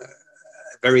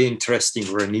very interesting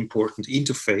or an important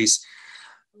interface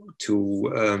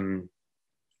to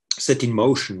set in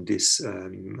motion this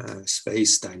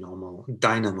space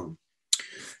dynamo.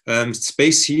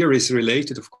 Space here is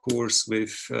related, of course,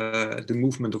 with the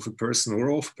movement of a person or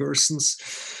of persons.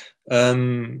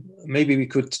 Maybe we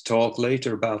could talk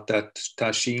later about that.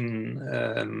 Taishin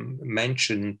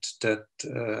mentioned that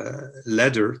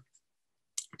leather,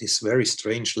 this very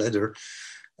strange leather,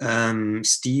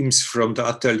 stems from the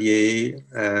atelier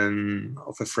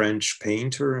of a French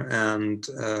painter, and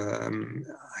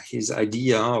his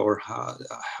idea, or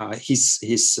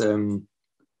his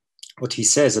what he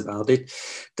says about it,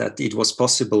 that it was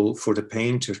possible for the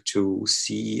painter to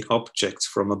see objects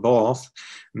from above,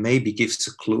 maybe gives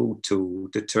a clue to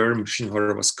the term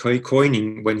Shinohara was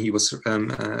coining when he was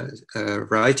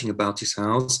writing about his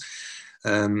house,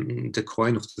 the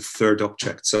coin of the third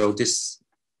object. So this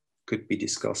could be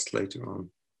discussed later on.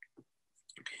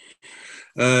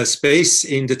 Space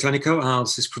in the Tanikawa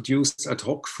house is produced ad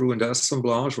hoc through an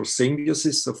assemblage or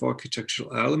symbiosis of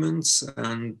architectural elements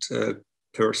and a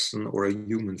person or a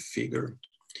human figure.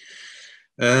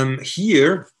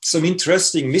 Here, some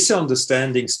interesting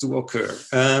misunderstandings do occur.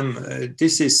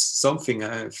 This is something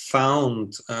I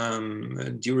found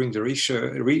during the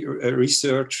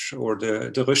research or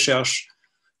the recherche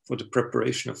for the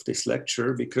preparation of this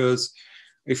lecture, because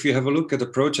if you have a look at the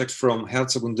project from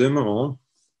Herzog and Demeron,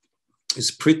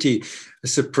 it's pretty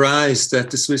surprised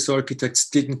that the Swiss architects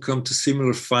didn't come to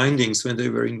similar findings when they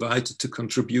were invited to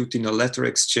contribute in a letter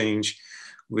exchange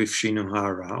with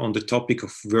Shinohara on the topic of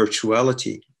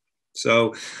virtuality.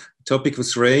 So the topic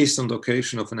was raised on the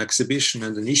occasion of an exhibition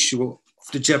and an issue of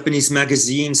the Japanese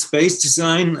magazine Space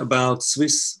Design about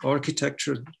Swiss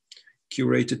architecture,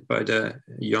 curated by the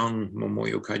young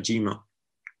Momoyo Kaijima.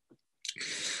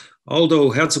 Although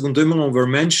Herzog and de Meuron were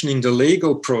mentioning the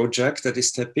Lego project that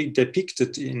is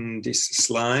depicted in this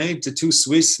slide, the two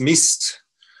Swiss missed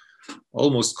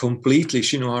almost completely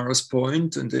Shinohara's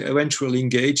point, and they eventually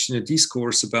engaged in a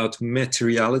discourse about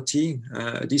materiality,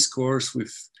 a discourse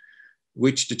with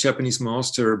which the Japanese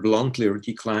master bluntly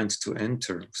declined to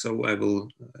enter. So I will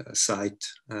cite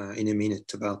in a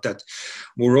minute about that.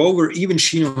 Moreover, even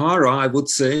Shinohara, I would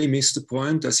say, missed the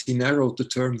point as he narrowed the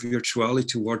term virtuality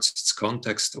towards its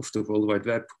context of the World Wide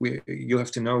Web. You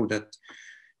have to know that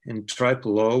in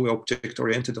triple O,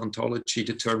 object-oriented ontology,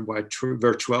 the term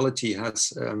virtuality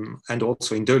has, and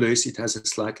also in Deleuze, it has a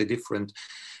slightly different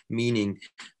meaning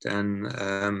than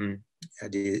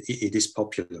it is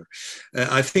popular.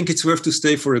 I think it's worth to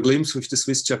stay for a glimpse with the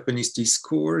Swiss-Japanese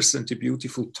discourse and the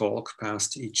beautiful talk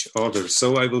past each other.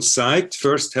 So I will cite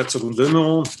first Herzog and de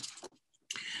Meuron.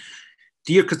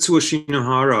 Dear Kazuo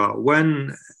Shinohara,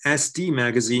 when SD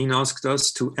magazine asked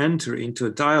us to enter into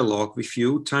a dialogue with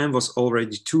you, time was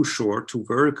already too short to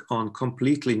work on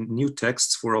completely new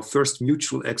texts for our first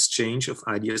mutual exchange of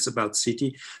ideas about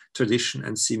city, tradition,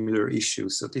 and similar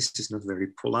issues. So this is not very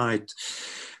polite.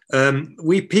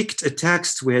 We picked a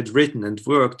text we had written and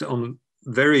worked on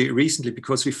very recently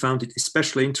because we found it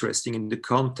especially interesting in the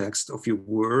context of your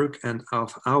work and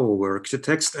of our work. The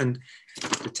text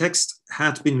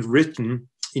had been written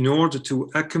in order to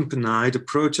accompany the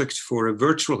project for a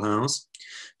virtual house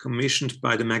commissioned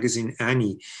by the magazine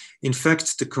Annie. In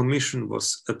fact, the commission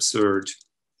was absurd.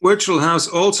 Virtual House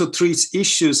also treats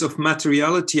issues of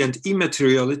materiality and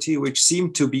immateriality, which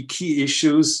seem to be key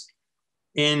issues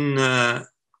in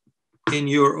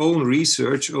your own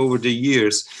research over the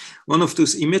years. One of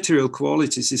those immaterial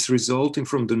qualities is resulting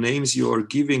from the names you are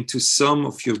giving to some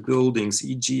of your buildings,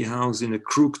 e.g. house in a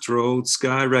crooked road,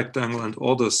 sky rectangle, and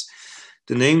others.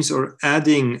 The names are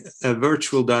adding a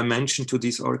virtual dimension to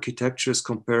these architectures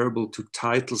comparable to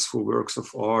titles for works of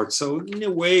art. So in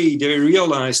a way, they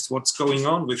realized what's going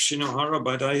on with Shinohara,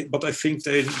 but I think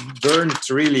they weren't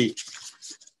really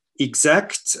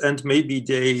exact, and maybe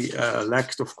they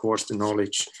lacked, of course, the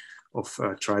knowledge of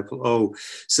triple O.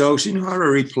 So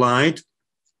Shinohara replied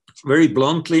very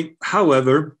bluntly,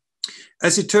 however,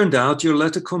 as it turned out, your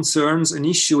letter concerns an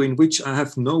issue in which I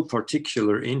have no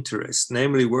particular interest,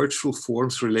 namely virtual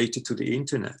forms related to the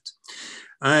internet.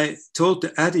 I told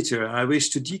the editor I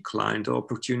wished to decline the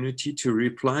opportunity to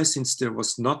reply since there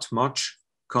was not much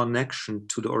connection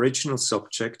to the original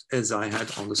subject as I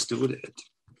had understood it.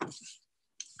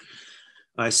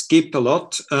 I skip a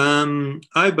lot.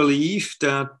 I believe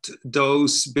that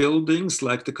those buildings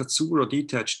like the Katsuro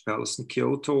Detached Palace in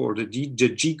Kyoto or the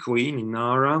Jikoin in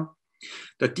Nara,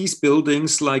 that these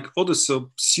buildings, like other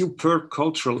superb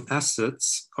cultural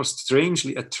assets, are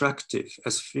strangely attractive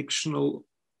as fictional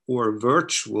or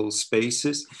virtual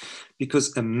spaces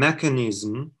because a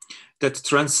mechanism that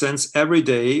transcends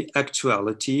everyday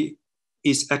actuality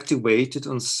is activated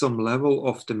on some level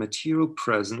of the material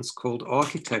presence called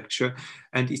architecture,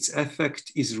 and its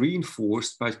effect is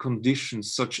reinforced by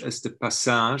conditions such as the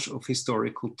passage of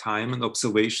historical time and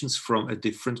observations from a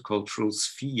different cultural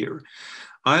sphere.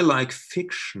 I like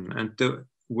fiction and the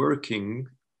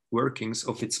workings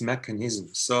of its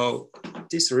mechanism. So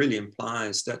this really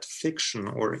implies that fiction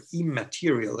or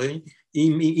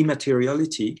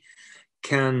immateriality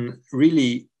can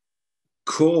really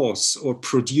cause or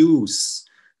produce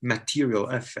material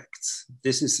effects.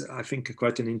 This is, I think,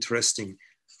 quite an interesting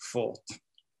thought.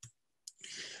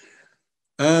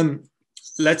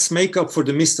 Let's make up for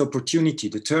the missed opportunity.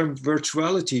 The term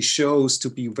virtuality shows to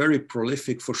be very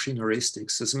prolific for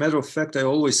Shinoharistics. As a matter of fact, I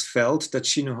always felt that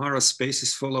Shinohara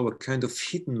spaces follow a kind of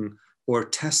hidden or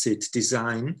tacit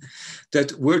design,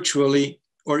 that virtually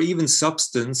or even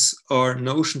substance are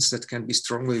notions that can be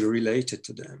strongly related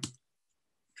to them.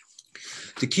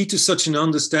 The key to such an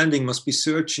understanding must be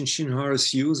searched in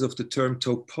Shinohara's use of the term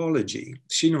topology.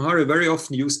 Shinohara very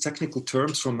often used technical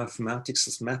terms from mathematics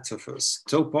as metaphors.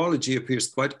 Topology appears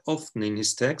quite often in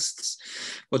his texts,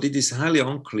 but it is highly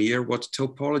unclear what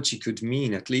topology could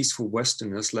mean, at least for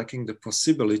Westerners lacking the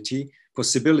possibility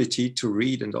to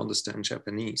read and understand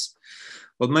Japanese.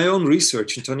 But my own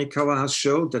research in Tanikawa has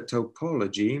showed that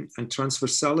topology and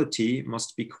transversality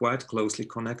must be quite closely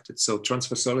connected. So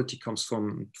transversality comes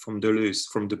from Deleuze,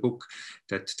 from the book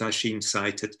that Taishin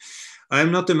cited. I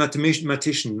am not a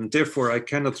mathematician, and therefore I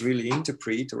cannot really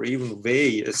interpret or even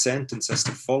weigh a sentence as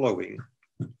the following.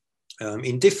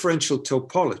 In differential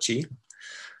topology,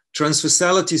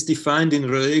 transversality is defined in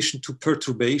relation to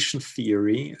perturbation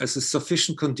theory as a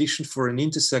sufficient condition for an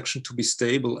intersection to be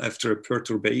stable after a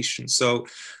perturbation. So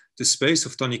the space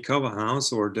of Tanikawa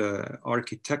House, or the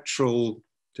architectural,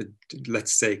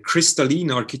 let's say crystalline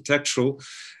architectural,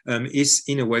 is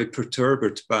in a way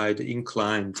perturbed by the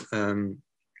inclined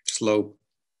slope.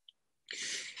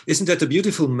 Isn't that a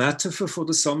beautiful metaphor for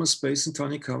the summer space in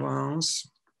Tanikawa House?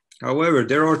 However,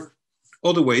 there are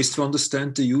other ways to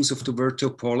understand the use of the word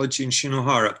topology in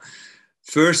Shinohara.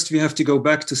 First, we have to go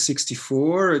back to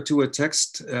 1964 to a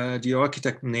text the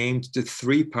architect named the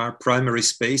three primary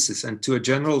spaces, and to a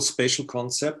general spatial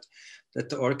concept that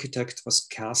the architect was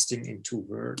casting into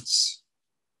words.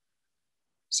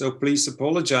 So please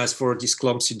apologize for this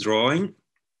clumsy drawing.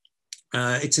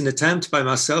 It's an attempt by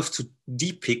myself to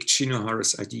depict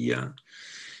Shinohara's idea.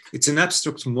 It's an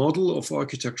abstract model of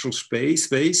architectural space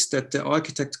that the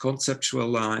architect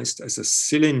conceptualized as a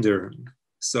cylinder.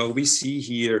 So we see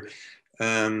here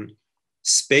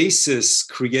spaces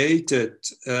created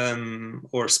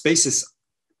or spaces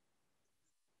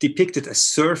depicted as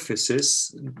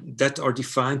surfaces that are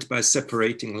defined by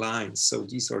separating lines. So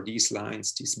these are these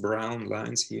lines, these brown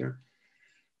lines here.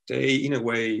 They, in a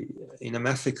way, in a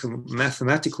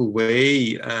mathematical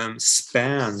way,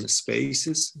 span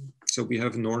spaces. So we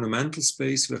have an ornamental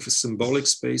space, we have a symbolic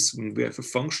space, and we have a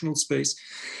functional space.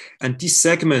 And these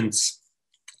segments,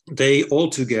 they all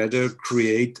together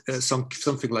create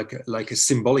something like a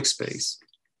symbolic space,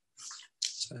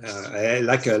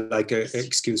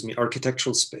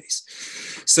 architectural space.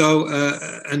 So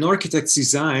an architect's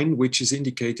design, which is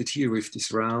indicated here with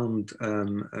this round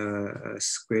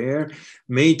square,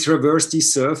 may traverse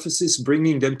these surfaces,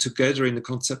 bringing them together in a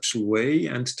conceptual way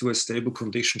and to a stable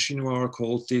condition. Shinohara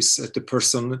called this the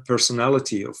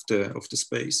personality of the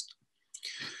space.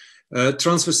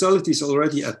 Transversality is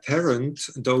already apparent,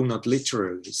 though not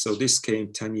literally. So this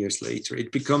came 10 years later.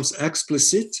 It becomes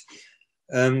explicit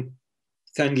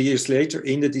 10 years later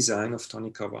in the design of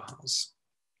Tanikawa House.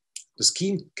 The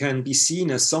scheme can be seen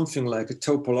as something like a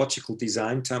topological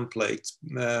design template.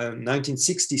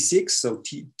 1966, so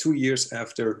 2 years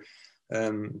after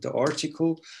the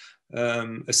article,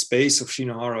 a space of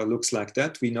Shinohara looks like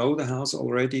that. We know the house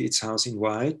already, it's house in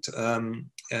white,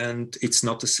 and it's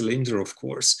not a cylinder, of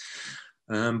course.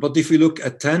 But if we look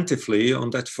attentively on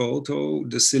that photo,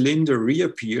 the cylinder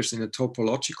reappears in a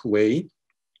topological way.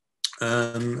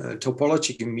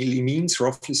 Topology means,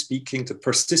 roughly speaking, the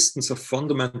persistence of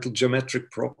fundamental geometric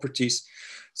properties,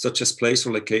 such as place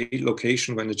or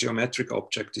location when a geometric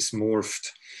object is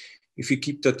morphed. If we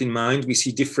keep that in mind, we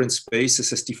see different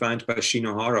spaces as defined by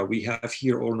Shinohara. We have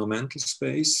here ornamental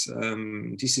space.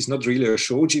 This is not really a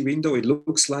shoji window. It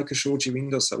looks like a shoji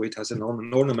window, so it has an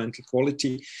ornamental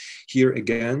quality. Here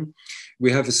again,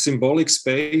 we have a symbolic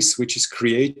space which is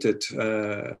created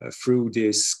through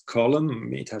this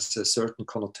column. It has a certain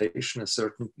connotation, a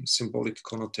certain symbolic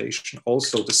connotation.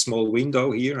 Also, the small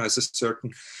window here has a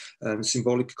certain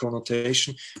symbolic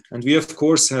connotation. And we, of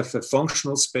course, have a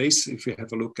functional space. If we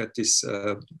have a look at this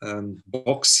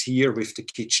box here with the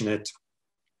kitchenette.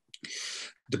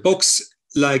 The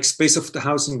box-like space of the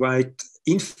house in white,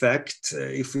 in fact,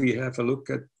 if we have a look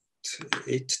at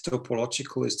it,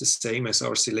 topological is the same as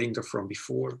our cylinder from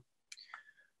before.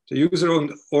 The user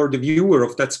or the viewer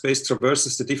of that space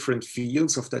traverses the different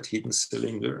fields of that hidden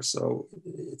cylinder. So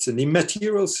it's an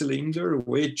immaterial cylinder,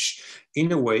 which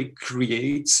in a way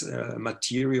creates a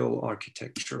material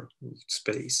architecture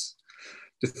space.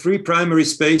 The three primary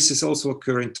spaces also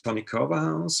occur in Tanikawa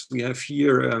House. We have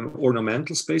here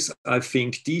ornamental space. I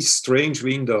think these strange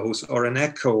windows are an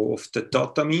echo of the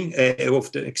tatami,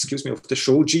 of the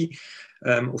shoji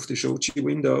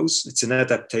windows. It's an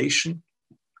adaptation.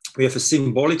 We have a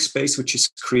symbolic space which is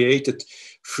created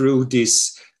through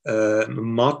this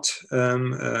mud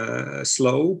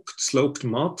sloped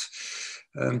mud.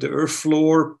 The earth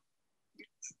floor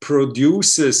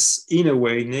produces, in a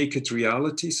way, naked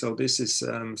reality. So this is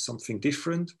something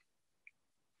different.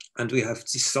 And we have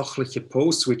this sachliche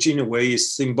post, which in a way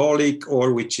is symbolic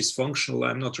or which is functional.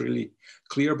 I'm not really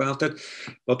clear about that.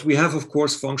 But we have, of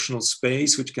course, functional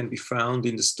space, which can be found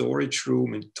in the storage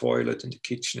room, in the toilet, in the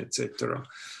kitchen, etc.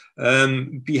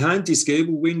 Behind this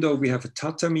gable window, we have a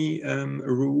tatami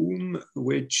room,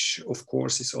 which, of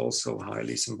course, is also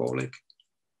highly symbolic.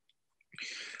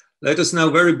 Let us now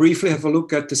very briefly have a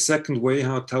look at the second way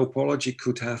how topology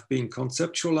could have been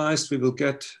conceptualized. We will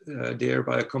get there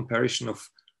by a comparison of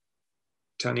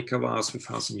Tanikawa House with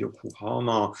house in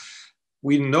Yokohama.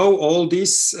 We know all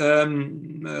this,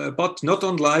 but not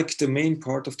unlike the main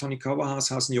part of Tanikawa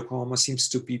house in Yokohama seems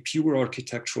to be pure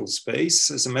architectural space.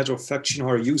 As a matter of fact,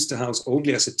 Shinohara used the house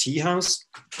only as a tea house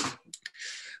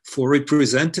for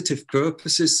representative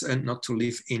purposes and not to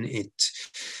live in it.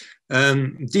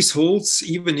 This holds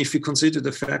even if you consider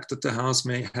the fact that the house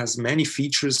has many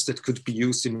features that could be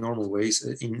used in normal ways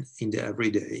in the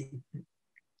everyday.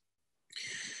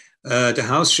 The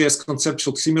house shares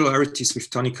conceptual similarities with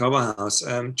Tanikawa house.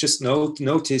 Just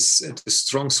notice the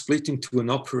strong split into an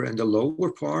upper and a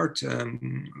lower part,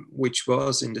 which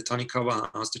was in the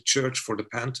Tanikawa house, the church for the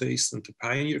pantheist and the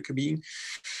pioneer cabin.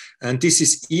 And this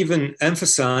is even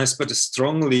emphasized by the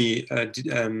strongly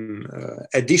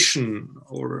addition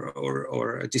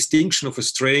or a distinction of a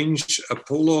strange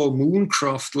Apollo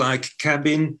mooncraft-like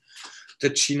cabin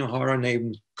that Shinohara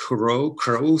named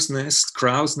crow's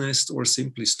nest, or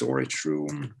simply storage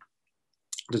room.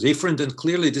 The different and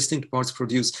clearly distinct parts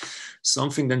produce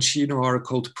something that Shinohara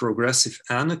called progressive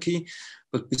anarchy.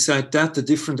 But beside that, the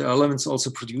different elements also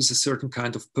produce a certain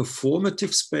kind of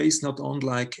performative space, not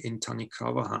unlike in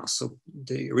Tanikawa house. So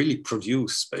they really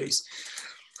produce space.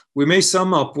 We may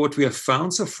sum up what we have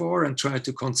found so far and try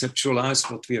to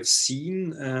conceptualize what we have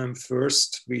seen.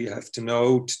 First, we have to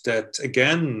note that,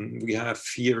 again, we have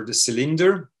here the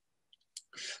cylinder.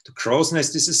 The crow's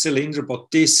nest is a cylinder,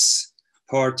 but this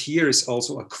part here is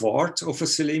also a quart of a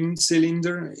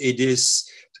cylinder. The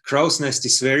crow's nest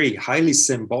is very highly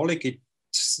symbolic.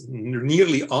 It's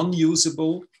nearly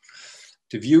unusable.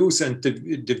 The views and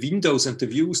the windows and the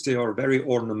views, they are very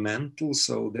ornamental,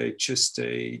 so they just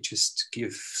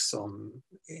give some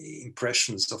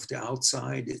impressions of the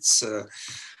outside. It's a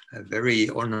very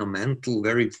ornamental,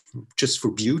 very just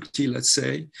for beauty, let's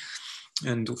say.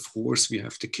 And of course, we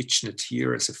have the kitchenette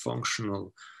here as a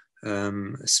functional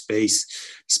space.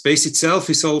 Space itself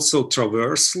is also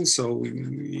traversal, so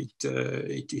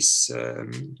it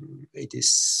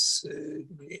is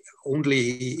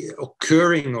only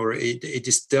occurring, or it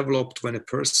is developed when a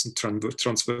person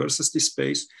traverses this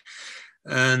space.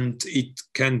 And it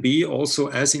can be also,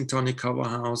 as in Tanikawa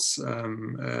house,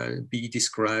 be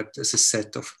described as a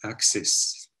set of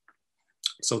axes.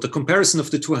 So the comparison of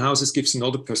the two houses gives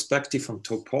another perspective on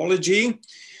topology.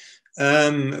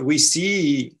 We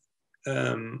see,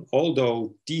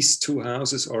 although these two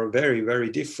houses are very, very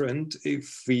different,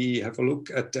 if we have a look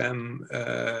at them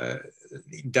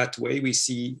in that way, we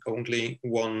see only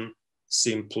one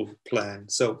simple plan.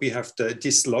 So we have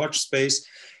this large space.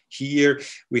 Here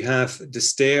we have the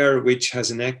stair, which has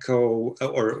an echo,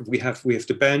 or we have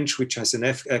the bench, which has an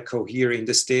echo here in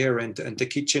the stair, and the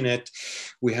kitchenette.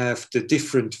 We have the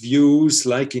different views,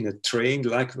 like in a train,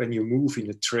 like when you move in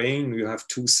a train, you have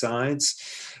two sides.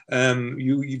 We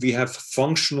have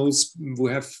functionals.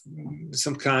 We have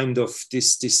some kind of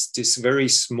this very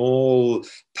small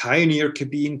pioneer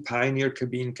cabin. Pioneer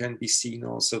cabin can be seen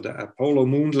also the Apollo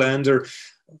moonlander.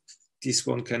 This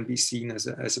one can be seen as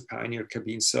a pioneer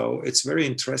cabin. So it's very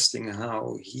interesting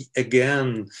how he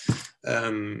again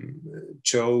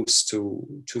chose to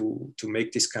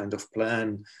make this kind of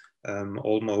plan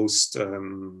almost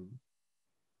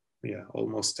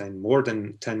more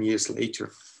than 10 years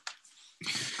later.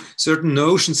 Certain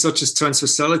notions such as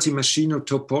transversality, machine or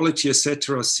topology,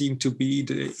 etc., seem to be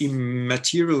the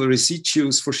immaterial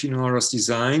residues for Shinohara's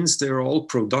designs. They are all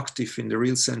productive in the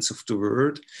real sense of the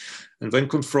word. And when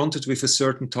confronted with a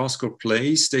certain task or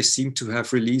place, they seem to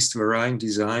have released varying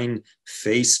design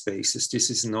phase spaces. This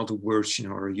is another word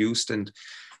Shinohara used, and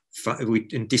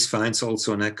this finds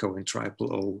also an echo in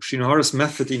triple O. Shinohara's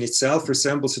method in itself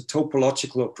resembles a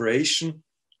topological operation,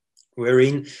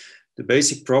 wherein the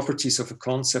basic properties of a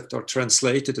concept are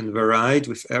translated and varied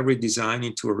with every design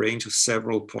into a range of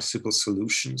several possible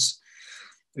solutions.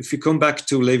 If you come back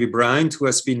to Levi Bryant, who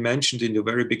has been mentioned in the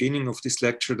very beginning of this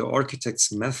lecture, the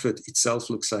architect's method itself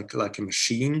looks like a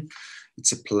machine.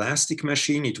 It's a plastic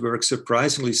machine. It works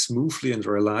surprisingly smoothly and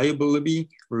reliably.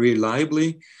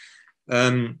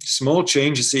 Small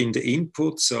changes in the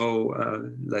input, so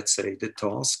let's say the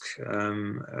task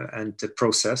and the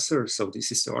processor, so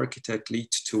this is the architect, lead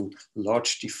to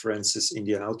large differences in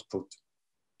the output.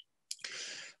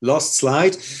 Last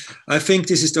slide. I think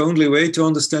this is the only way to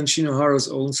understand Shinohara's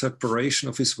own separation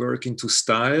of his work into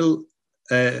style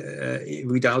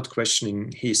without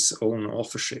questioning his own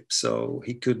authorship. So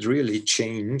he could really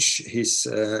change his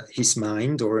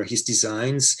mind or his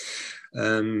designs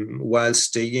while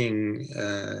staying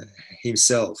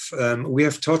himself. We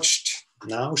have touched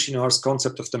now Shinohara's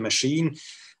concept of the machine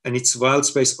and its wild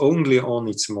space only on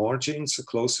its margins. A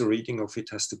closer reading of it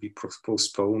has to be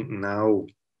postponed now.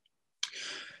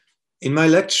 In my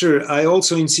lecture, I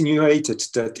also insinuated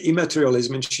that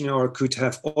immaterialism in Shinohara could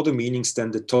have other meanings than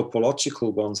the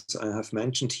topological ones I have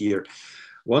mentioned here.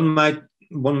 One might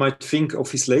think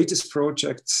of his latest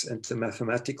projects and the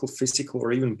mathematical, physical,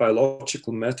 or even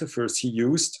biological metaphors he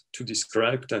used to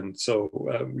describe them. So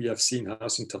we have seen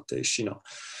House in Tateshina.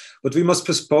 But we must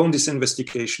postpone this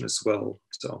investigation as well.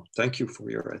 So thank you for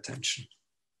your attention.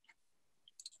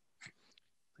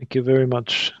 Thank you very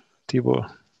much, Tibor.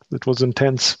 It was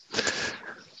intense.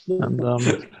 And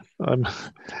I'm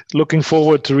looking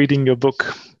forward to reading your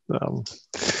book. I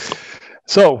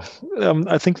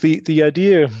think the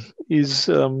idea is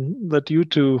that you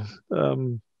two,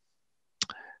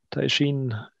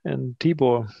 Taishin and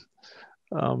Tibor,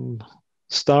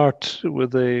 start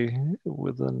with a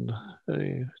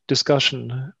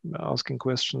discussion, asking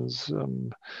questions,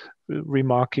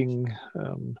 remarking.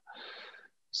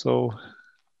 So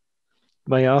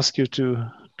may I ask you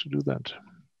to do that?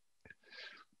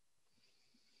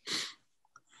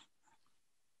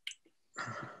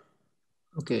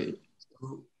 Okay.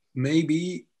 So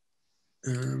maybe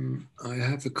I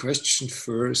have a question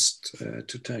first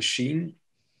to Taishin.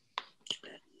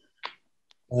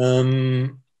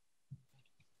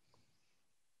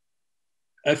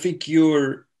 I think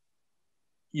you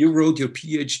wrote your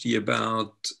PhD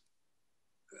about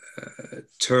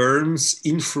terms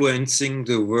influencing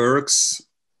the works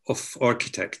of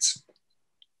architects.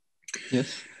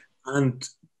 Yes. And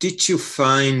did you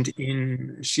find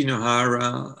in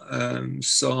Shinohara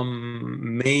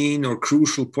some main or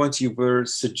crucial points? You were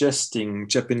suggesting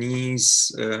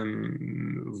Japanese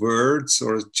words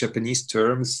or Japanese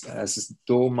terms as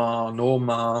doma,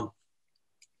 noma,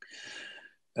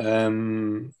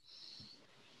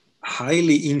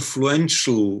 highly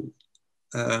influential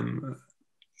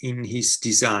in his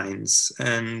designs.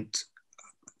 And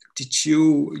did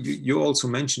you also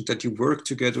mentioned that you worked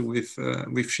together with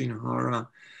Shinohara.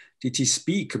 Did he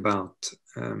speak about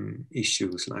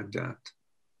issues like that?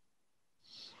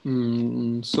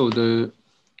 So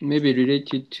maybe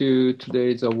related to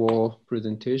today's our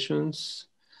presentations,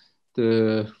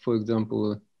 for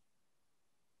example,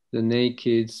 the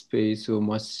naked space or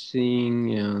machine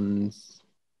and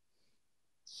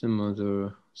some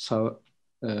other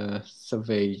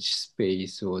savage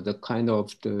space, or the kind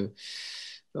of the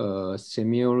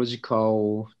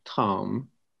semiological term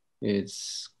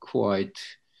is quite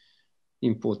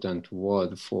important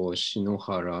word for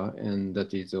Shinohara, and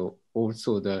that is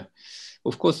also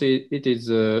of course it is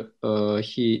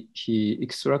he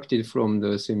extracted from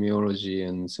the semiology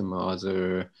and some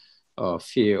other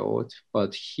field,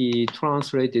 but he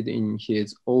translated in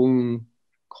his own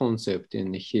concept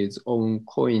in his own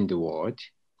coined word.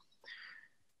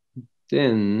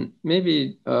 Then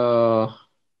maybe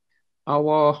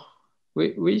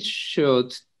we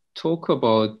should talk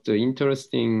about the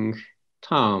interesting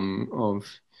term of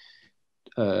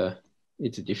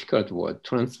it's a difficult word,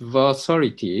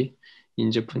 transversality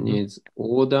in Japanese,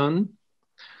 odan.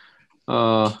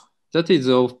 That is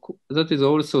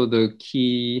also the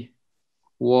key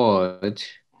word,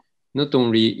 not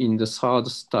only in the third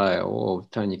style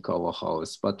of Tanikawa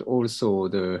House, but also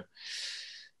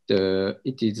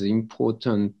it is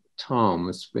important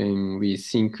terms when we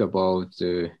think about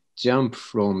the jump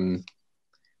from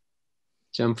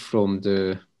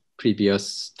the previous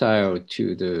style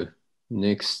to the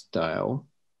next style.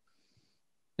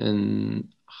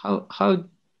 And how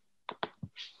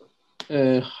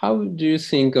do you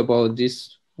think about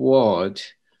this word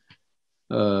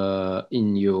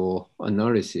in your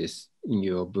analysis in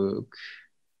your book?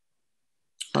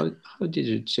 How did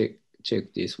you check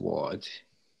this word?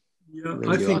 Yeah,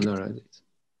 I think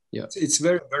yeah, it's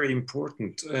very, very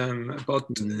important. But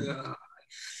I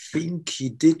think he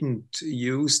didn't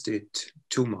use it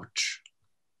too much.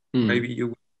 Maybe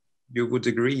you would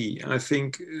agree. I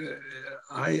think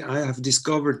I have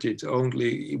discovered it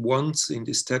only once in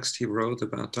this text he wrote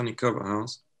about Tanikawa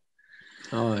House.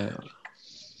 Oh yeah.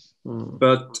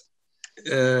 But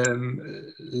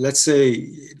let's say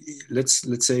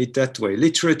it that way.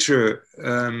 Literature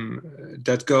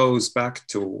that goes back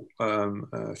to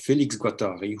Félix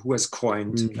Guattari, who has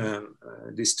coined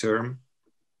this term,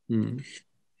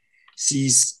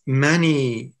 sees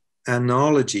many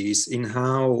analogies in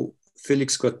how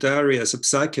Félix Guattari, as a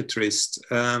psychiatrist,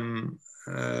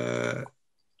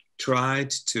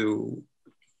 tried to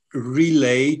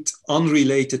relate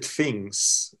unrelated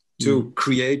things to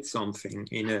create something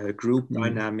in a group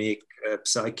dynamic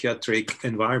psychiatric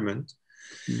environment,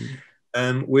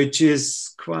 which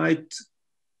is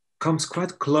comes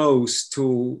quite close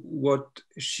to what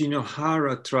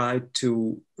Shinohara tried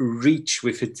to reach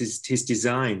with his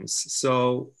designs.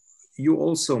 So you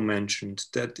also mentioned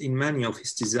that in many of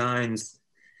his designs,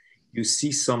 you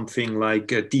see something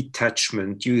like a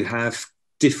detachment. You have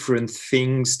different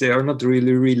things, they are not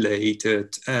really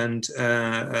related. And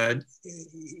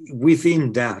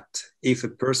within that, if a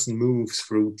person moves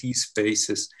through these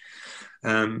spaces,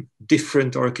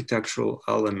 different architectural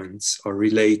elements are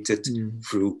related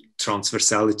through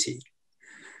transversality.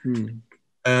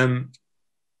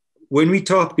 When we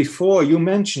talked before, you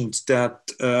mentioned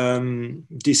that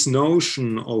this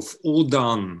notion of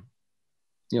odan.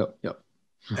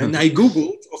 And I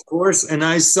Googled, of course, and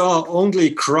I saw only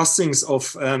crossings of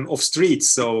streets.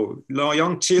 So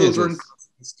young children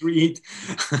crossing the street.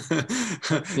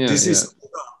 This is odan.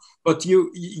 But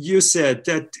you said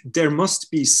that there must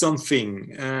be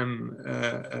something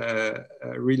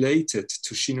related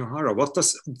to Shinohara. What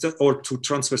does that, or to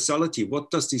transversality?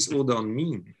 What does this odan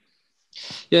mean?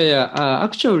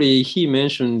 Actually, he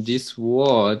mentioned this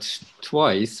word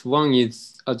twice. One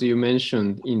is, as you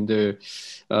mentioned, in the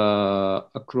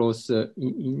across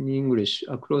in English,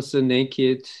 across the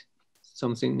naked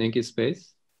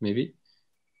space, maybe.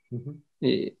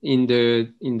 In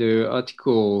the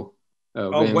article.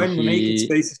 When naked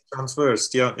space is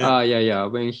traversed,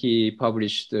 when he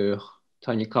published the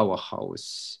Tanikawa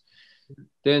House.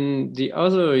 Then the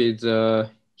other is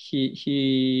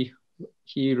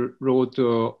he wrote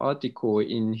an article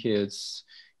in his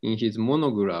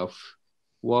monograph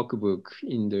workbook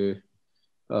in the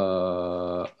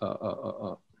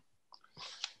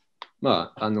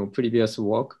previous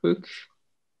workbook.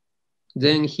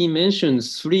 Then he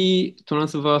mentions 3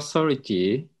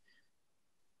 transversality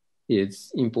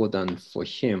is important for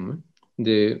him.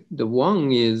 The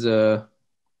one is the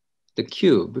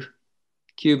cube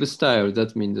style.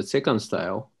 That means the second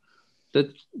style.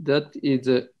 That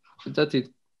is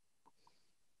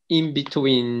in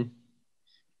between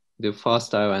the first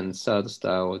style and third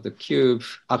style. The cube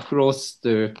across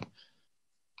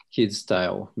his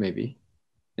style maybe.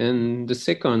 And the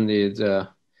second is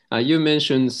you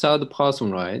mentioned third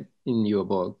person, right, in your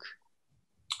book.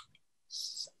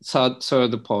 Third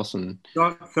person.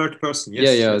 Third person,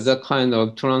 yes. Yes. That kind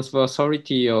of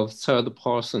transversality of third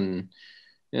person.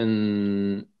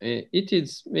 And it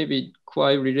is maybe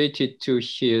quite related to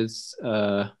his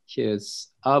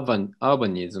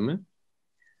urbanism.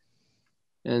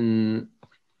 And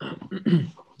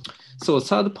so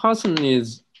third person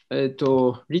is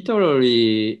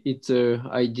literally it's an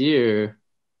idea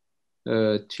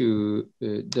to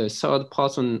the third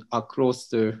person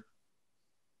across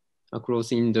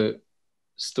in the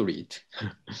street.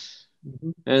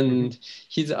 And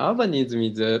his urbanism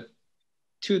is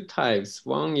 2 types.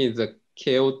 One is a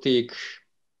chaotic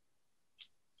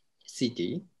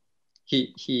city.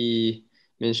 He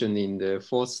mentioned in the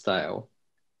 4th style,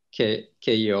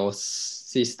 chaos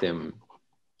system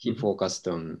he focused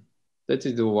on. That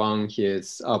is the one,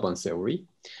 his urban theory.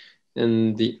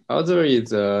 And the other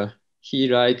is he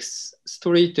likes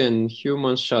street and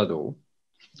human shadow.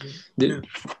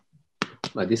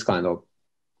 This kind of.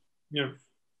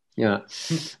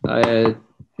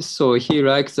 So he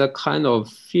likes that kind of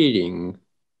feeling,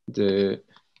 the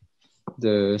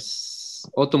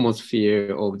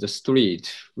atmosphere of the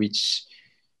street, which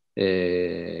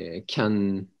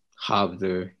can have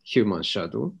the human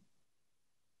shadow.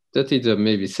 That is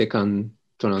maybe second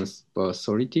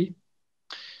transversality.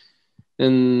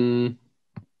 And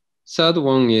third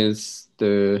one is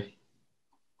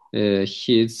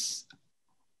his,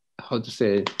 how to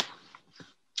say,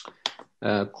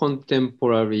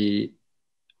 contemporary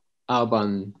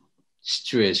urban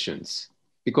situations.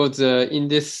 Because in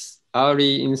this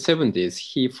early in 70s,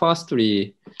 he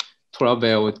firstly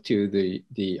traveled to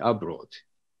the abroad.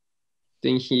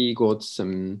 Then he got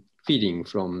some feeling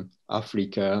from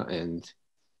Africa and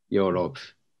Europe.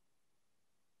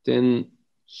 Then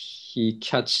he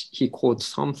caught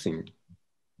something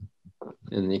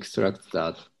and extract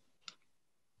that.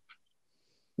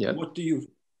 What do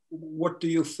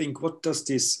you think? What does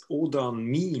this odan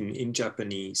mean in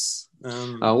Japanese?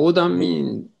 Odan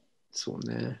means, so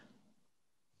ne.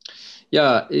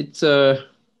 It's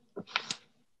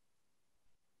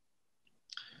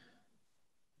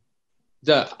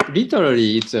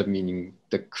literally it's a meaning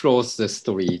the cross the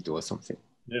street or something.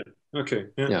 Okay.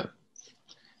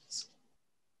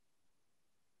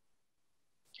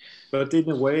 But in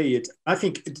a way, I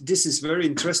think this is very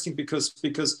interesting because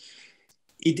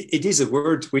it is a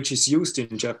word which is used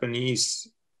in Japanese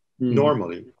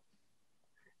normally.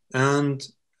 And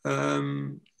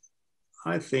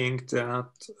I think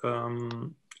that,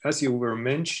 as you were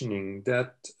mentioning,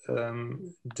 that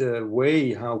the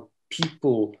way how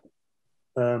people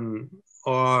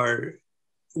are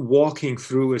walking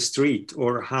through a street,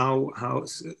 or how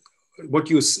what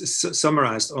you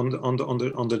summarized under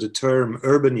the term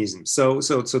urbanism. So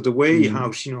the way how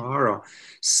Shinohara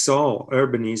saw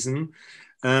urbanism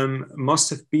must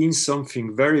have been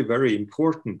something very, very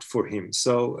important for him.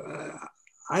 So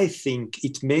I think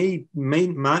it maybe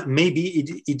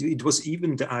it was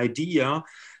even the idea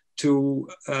to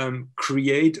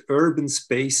create urban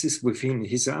spaces within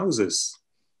his houses.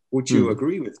 Would you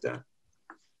agree with that?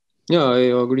 Yeah, I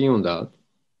agree on that.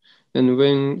 And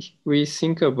when we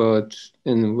think about,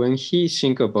 and when he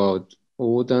think about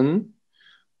wohnen,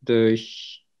 the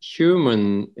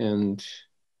human and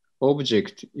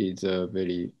object is a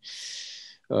very,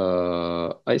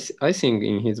 I think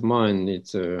in his mind,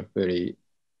 it's a very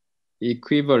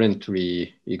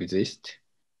equivalently exist.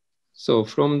 So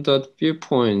from that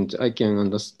viewpoint, I can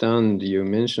understand you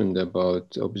mentioned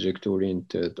about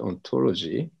object-oriented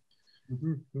ontology.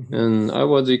 And I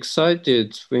was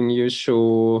excited when you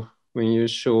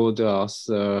showed us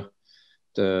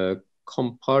the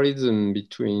comparison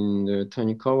between the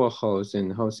Tanikawa house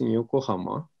and house in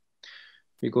Yokohama,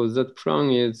 because that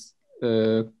plan is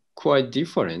quite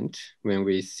different when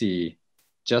we see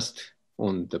just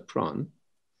on the plan.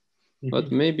 But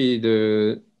maybe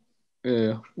the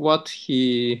what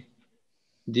he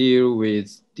deal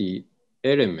with the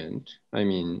element, I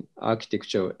mean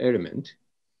architectural element,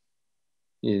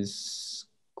 is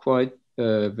quite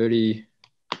very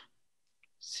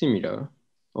similar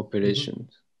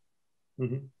operations.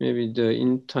 Maybe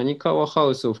in Tanikawa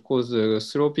house, of course, the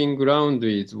sloping ground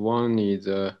is one is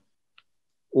a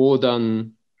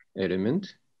wohnen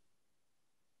element,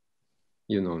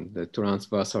 you know, the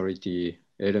transversality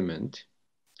element.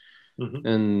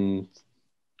 And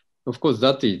of course,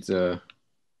 that is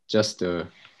just a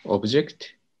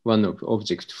object, one of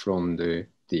object from the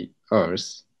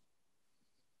earth.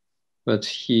 But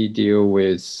he deal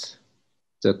with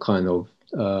the kind of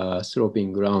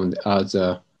sloping ground as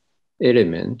a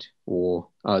element or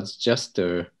as just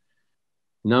a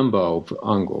number of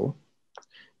angle.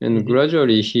 And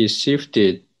gradually he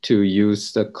shifted to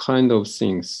use the kind of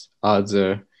things as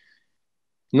a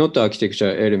not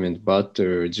architectural element, but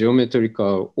a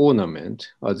geometrical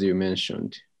ornament, as you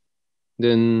mentioned.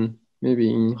 Then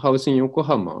maybe in house in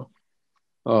Yokohama,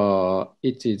 there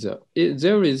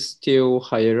is still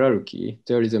hierarchy.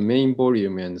 There is a main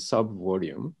volume and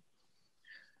sub-volume,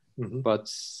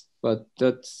 but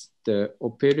that's the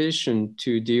operation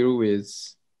to deal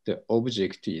with the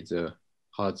object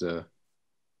has a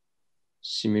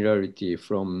similarity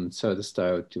from third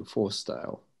style to fourth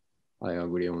style. I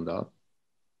agree on that.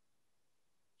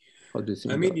 How do you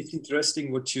think? I mean, it's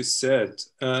interesting what you said,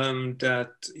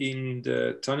 that in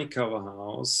the Tanikawa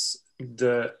house,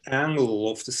 the angle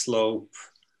of the slope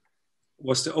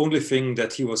was the only thing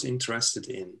that he was interested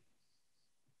in.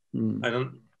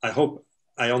 I hope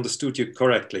I understood you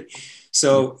correctly.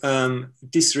 So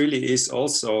this really is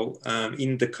also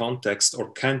in the context,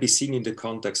 or can be seen in the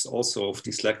context also of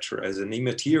this lecture, as an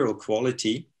immaterial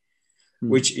quality,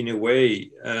 which in a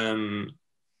way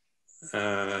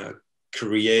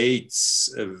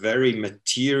creates a very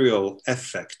material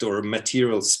effect or a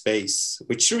material space,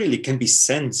 which really can be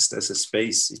sensed as a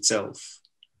space itself.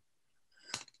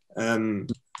 Did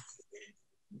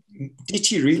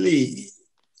you really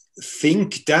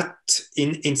think that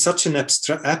in such an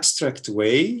abstract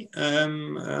way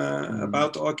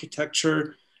about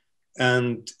architecture?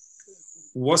 And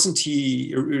wasn't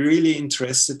he really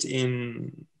interested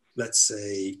in, let's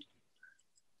say,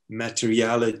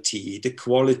 materiality, the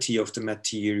quality of the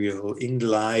material in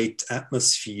light,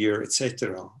 atmosphere,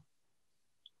 etc.?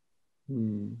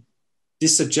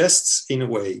 This suggests, in a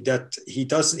way, that he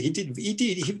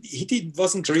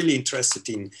wasn't really interested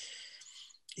in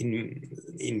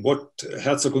what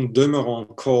Herzog and de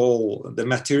Meuron call the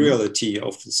materiality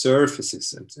of the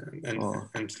surfaces and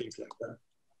things like that.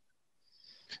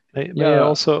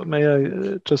 May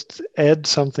I just add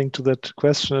something to that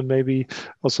question, and maybe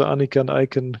also Annika and I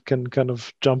can kind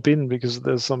of jump in, because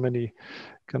there's so many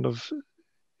kind of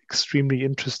extremely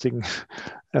interesting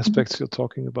aspects you're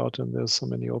talking about, and there's so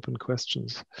many open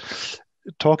questions.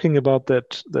 Talking about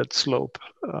that slope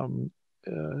in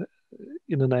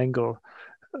an angle,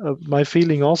 my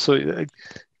feeling also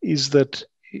is that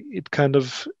it kind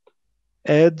of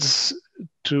adds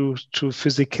to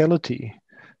physicality.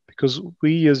 Because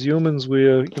we as humans,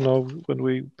 we're, when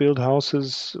we build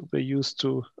houses, we're used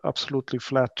to absolutely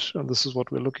flat, and this is what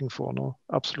we're looking for,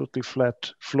 absolutely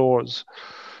flat floors.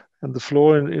 And the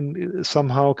floor in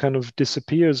somehow kind of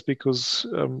disappears because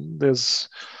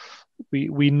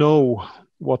we know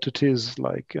what it is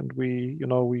like, and we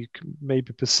can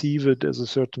maybe perceive it as a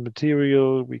certain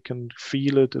material, we can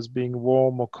feel it as being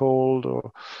warm or cold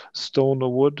or stone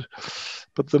or wood.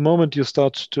 But the moment you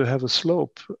start to have a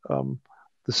slope,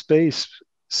 the space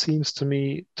seems to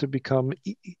me to become,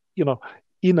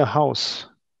 in a house.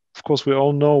 Of course, we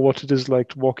all know what it is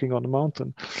like walking on a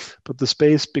mountain, but the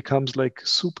space becomes like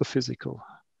super physical.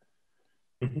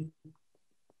 Mm-hmm.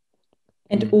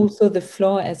 And also the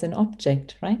floor as an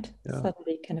object, right? Yeah.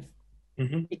 Suddenly kind of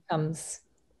Mm-hmm. becomes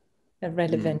a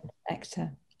relevant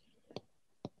actor.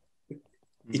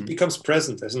 It becomes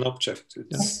present as an object.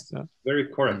 It's very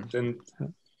correct. And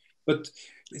but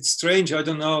it's strange. I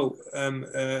don't know,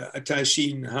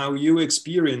 Taishin, how you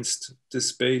experienced the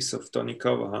space of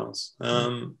Tanikawa House.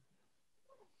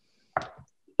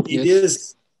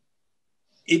 Yes.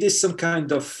 It is some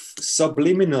kind of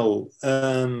subliminal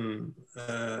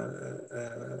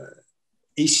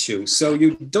issue. So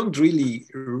you don't really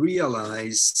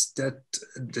realize that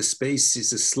the space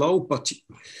is a slope, but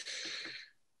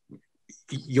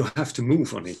you have to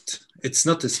move on it. It's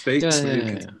not a space where you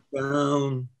can sit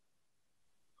down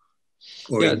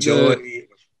or enjoy.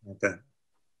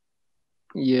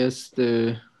 Yes,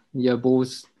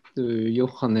 both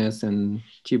Johannes and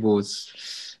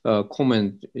Tibor's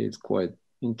comment is quite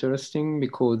interesting,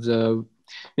 because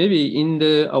maybe in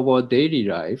our daily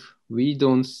life, we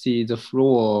don't see the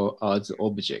floor as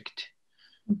object.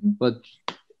 Mm-hmm. But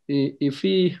if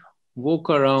we walk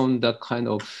around that kind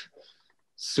of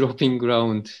sloping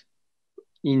ground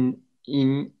in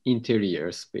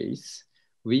interior space,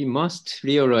 we must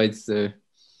realize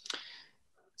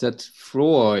that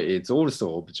floor is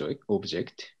also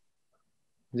object.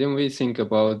 Then we think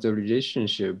about the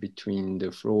relationship between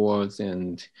the floors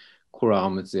and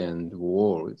columns and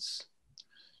walls.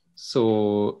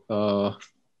 So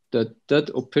that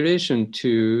operation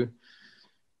to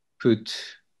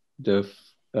put the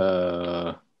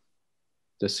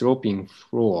sloping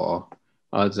floor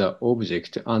as an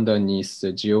object underneath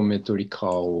the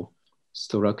geometrical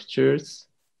structures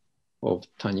of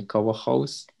Tanikawa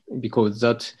House, because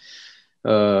that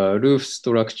roof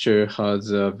structure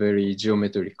has a very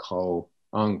geometrical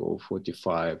angle,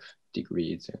 45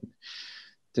 degrees. And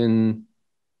then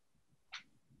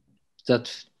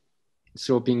that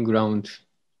sloping ground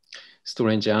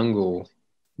strange angle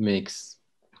makes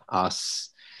us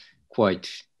quite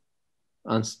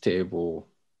unstable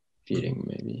feeling,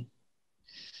 maybe.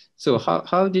 So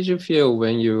how did you feel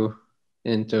when you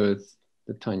entered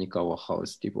the Tanikawa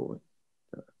House, Tibor?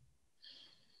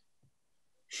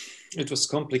 It was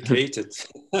complicated.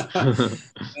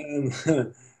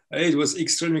 It was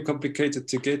extremely complicated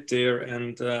to get there,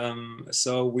 and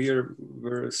so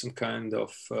we're some kind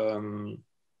of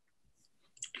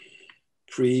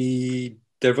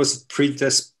there was a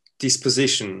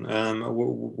predisposition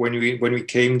when we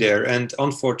came there, and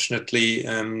unfortunately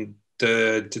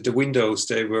the windows,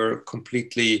 they were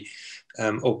completely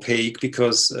opaque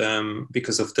because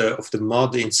of the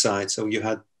mud inside. So you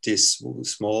had this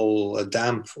small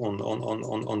damp on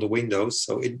the windows.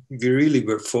 So we really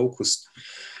were focused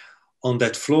on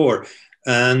that floor,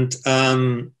 and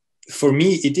for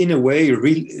me, it in a way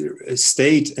really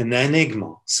stayed an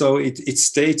enigma. So it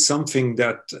stayed something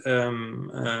that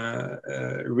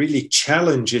really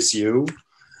challenges you,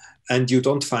 and you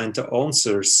don't find the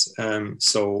answers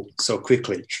so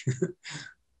quickly.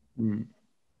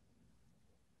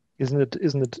 Isn't it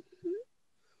in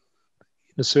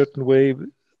a certain way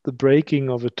the breaking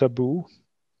of a taboo?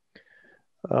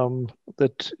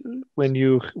 That when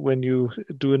you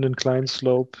do an inclined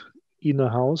slope in a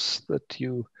house, that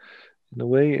you, in a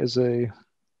way, as a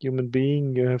human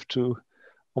being, you have to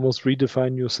almost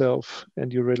redefine yourself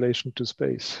and your relation to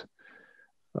space.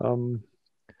 And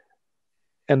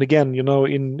again,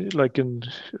 in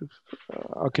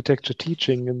architecture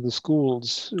teaching in the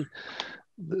schools,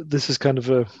 this is kind of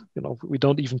we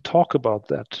don't even talk about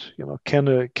that.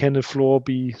 Can a floor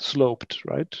be sloped,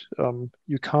 right?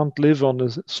 You can't live on a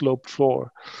sloped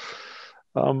floor.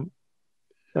 And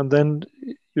then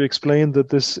you explain that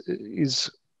this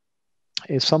is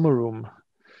a summer room.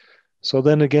 So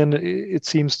then again, it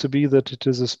seems to be that it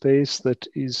is a space that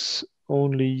is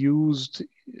only used,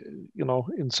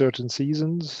 in certain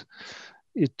seasons.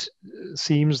 It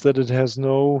seems that it has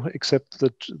except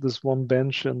that this one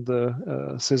bench and the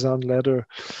Cézanne ladder,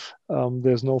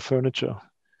 there's no furniture.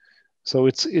 So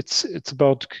it's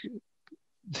about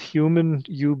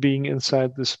you being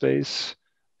inside the space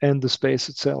and the space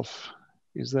itself.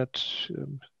 Is that?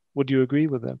 Would you agree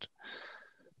with that?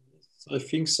 I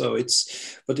think so.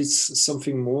 But it's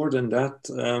something more than that.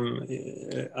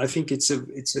 I think it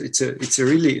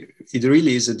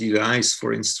really is a device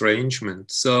for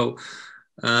estrangement. So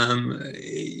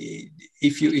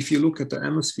if you look at the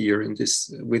atmosphere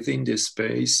within this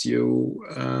space,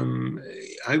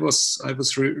 I was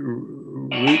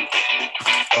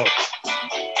oh,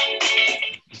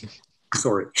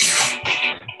 sorry.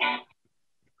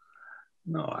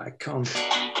 No, I can't.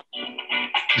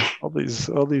 All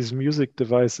these music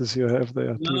devices you have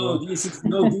there. No, these are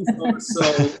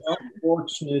so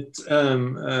unfortunate.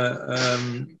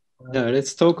 Yeah,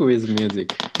 let's talk with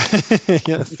music.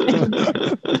 Yes.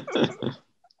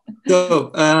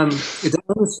 So the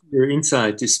atmosphere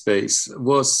inside this space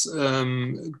was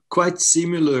quite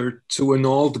similar to an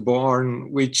old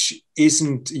barn which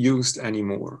isn't used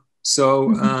anymore.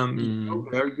 So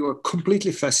you are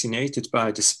completely fascinated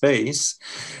by the space,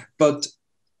 but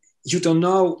you don't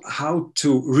know how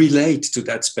to relate to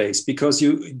that space because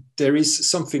there is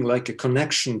something like a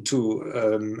connection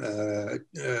to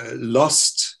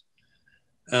lost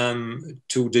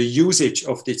to the usage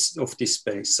of this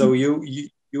space. So you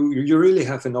really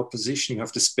have an opposition. You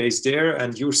have the space there,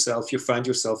 and you find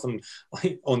yourself on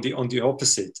the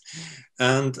opposite.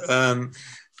 And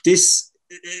this,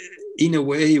 in a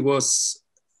way, was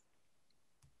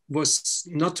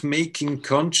not making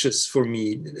conscious for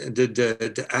me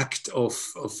the act of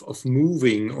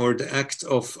moving, or the act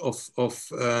of or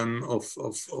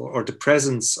the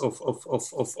presence of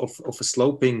a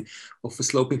sloping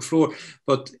floor,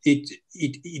 but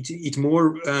it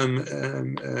more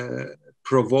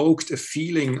provoked a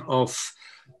feeling of,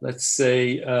 let's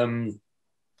say,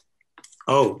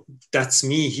 oh, that's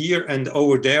me here, and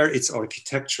over there it's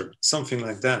architecture, something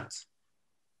like that.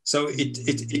 So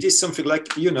it is something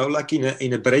like, like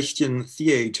in a Brechtian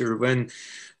theater, when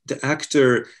the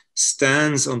actor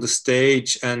stands on the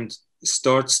stage and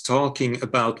starts talking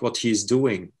about what he's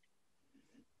doing.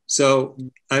 So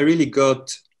I really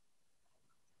got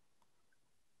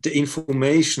the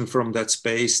information from that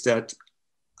space that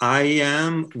I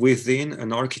am within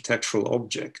an architectural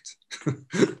object.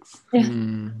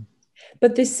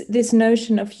 But this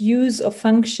notion of use or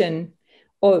function,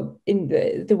 or in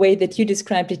the way that you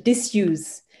described it,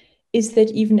 disuse, is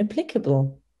that even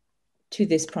applicable to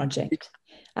this project?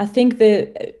 I think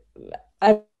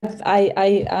I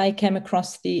came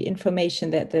across the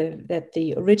information that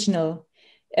the original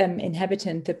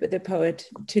inhabitant, the poet,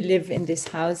 to live in this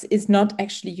house is not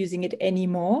actually using it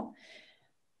anymore.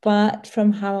 But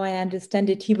from how I understand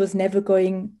it, he was never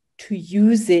going to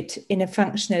use it in a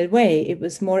functional way. It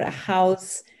was more a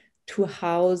house to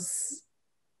house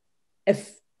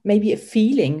maybe a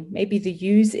feeling. Maybe the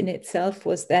use in itself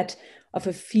was that of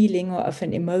a feeling or of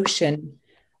an emotion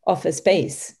of a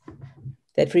space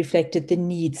that reflected the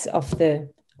needs of the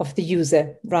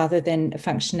user rather than a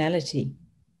functionality.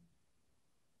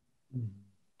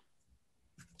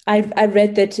 I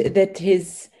read that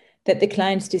the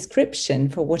client's description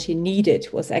for what he needed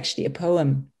was actually a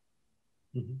poem,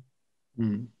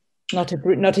 not a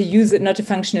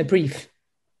functional brief.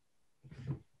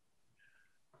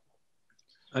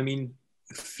 I mean,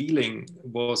 feeling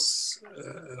was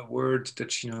a word that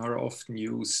Shinohara often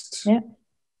used to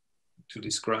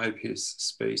describe his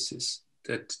spaces,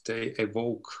 that they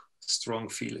evoke strong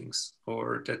feelings,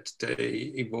 or that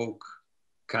they evoke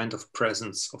kind of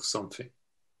presence of something.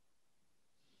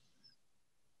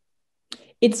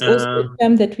 It's also a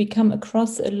term that we come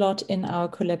across a lot in our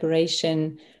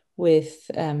collaboration with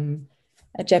a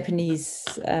different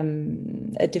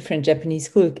Japanese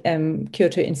school,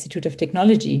 Kyoto Institute of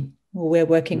Technology, who we're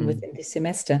working with in this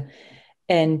semester.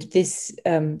 And this,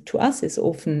 to us, is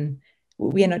often,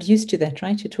 we are not used to that,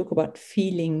 right? To talk about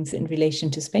feelings in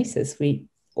relation to spaces. We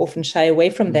often shy away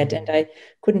from that. And I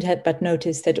couldn't help but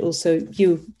notice that also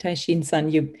you,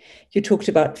 Taishin-san, you talked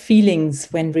about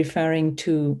feelings when referring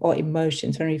to, or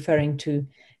emotions when referring to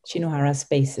Shinohara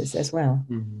spaces as well.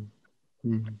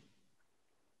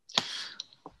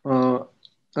 I'm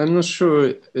not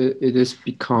sure it has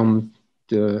become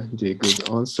the good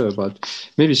answer, but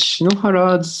maybe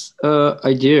Shinohara's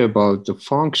idea about the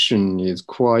function is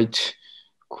quite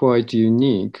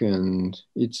unique, and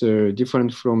it's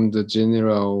different from the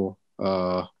general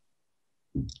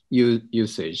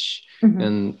usage.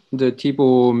 And the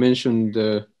Tibor mentioned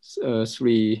the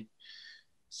three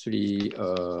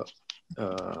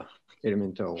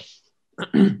elemental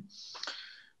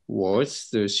words: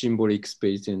 the symbolic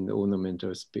space and the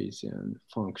ornamental space and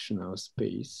functional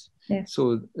space.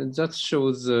 So that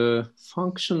shows the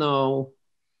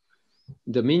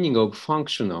meaning of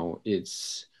functional.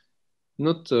 It's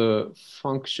not a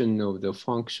function of the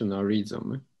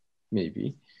functionalism,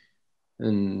 maybe,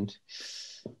 And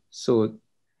so,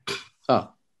 I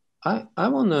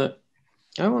wanna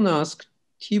ask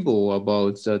Tibor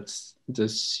about the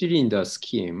cylinder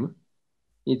scheme.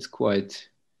 It's quite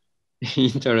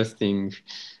interesting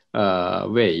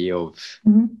way of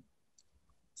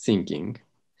thinking.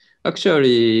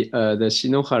 Actually, the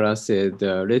Shinohara said,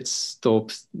 let's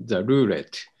stop the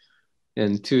roulette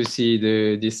and to see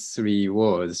these three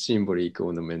words, symbolic,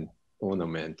 ornament,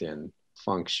 and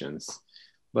functions.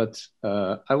 But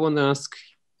I want to ask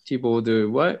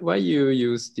Tibor, why you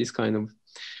use this kind of,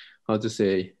 how to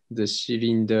say, the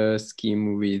cylinder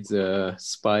scheme with a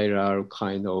spiral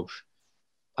kind of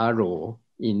arrow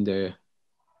in the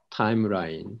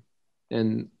timeline.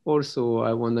 And also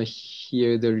I want to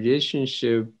hear the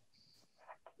relationship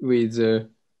with the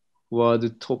word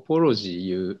topology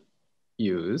you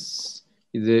use.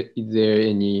 Is there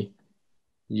any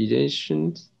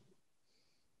relations?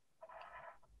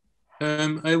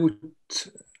 I would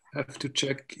have to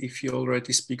check if he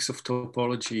already speaks of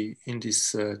topology in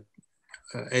this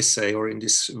essay or in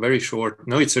this very short,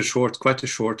 no, it's quite a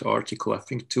short article. I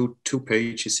think two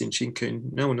pages in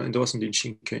Shinken. No, it wasn't in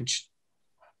Shinken.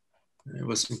 It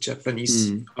was in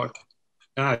Japanese art.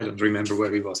 I don't remember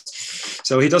where he was.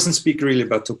 So he doesn't speak really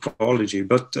about topology,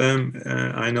 but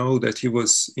I know that he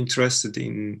was interested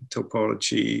in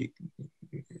topology.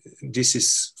 This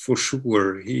is for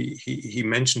sure. He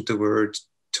mentioned the word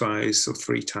twice or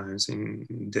three times in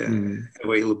the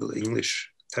available English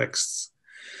texts.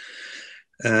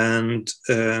 And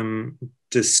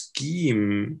the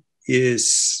scheme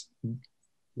is,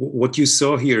 what you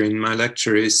saw here in my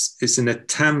lecture is an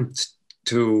attempt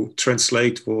to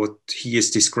translate what he is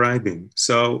describing.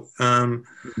 So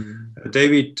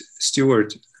David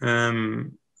Stewart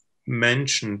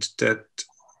mentioned that,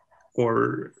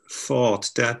 or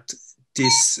thought that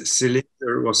this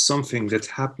cylinder was something that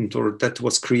happened or that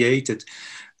was created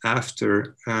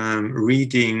after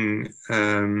reading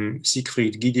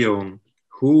Siegfried Gideon,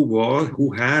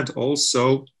 who had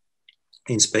also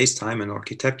in space-time and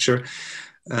architecture,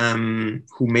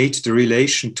 who made the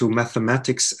relation to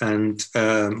mathematics and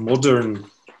modern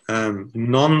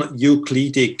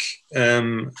non-Euclidic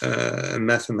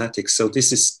mathematics. So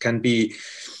this can be,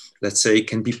 let's say,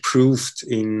 can be proved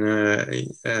in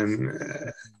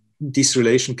this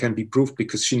relation can be proved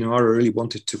because Shinohara really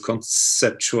wanted to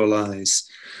conceptualize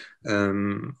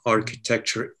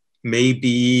architecture,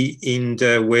 maybe in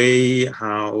the way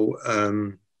how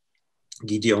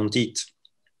Gideon did.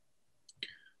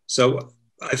 So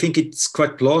I think it's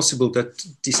quite plausible that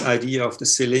this idea of the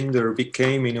cylinder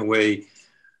became, in a way,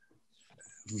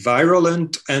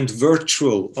 virulent and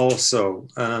virtual also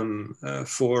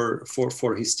for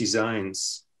his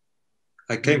designs.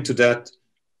 I came to that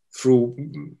through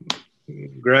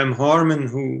Graham Harman,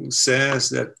 who says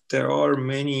that there are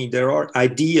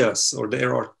ideas or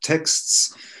there are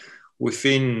texts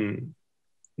within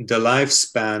the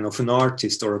lifespan of an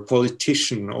artist or a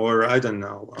politician or I don't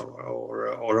know,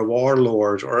 or a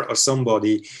warlord or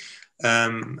somebody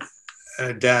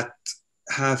that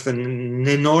have an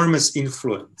enormous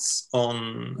influence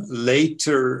on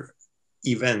later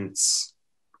events.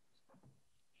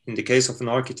 In the case of an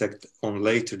architect, on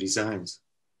later designs.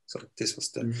 So this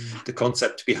was the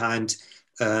concept behind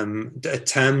the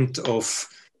attempt of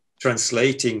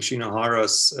translating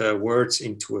Shinohara's words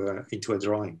into a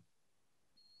drawing.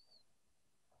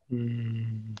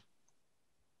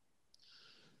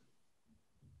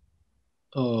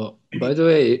 By the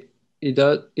way, is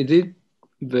it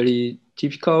very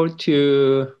typical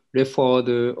to refer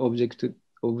the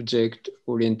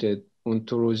object-oriented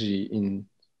ontology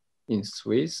in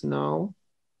Swiss now,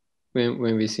 when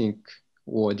we think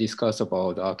or discuss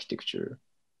about architecture?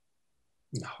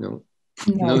 No,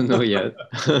 not yet.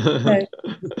 No.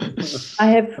 I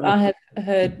have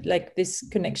heard like this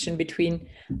connection between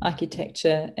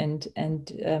architecture and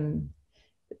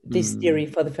this theory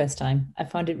for the first time. I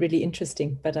found it really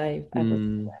interesting, but I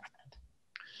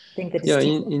think that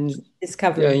is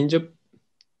discovery.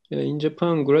 In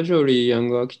Japan, gradually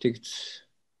young architects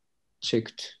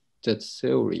checked that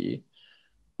theory,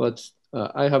 but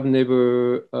I have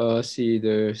never seen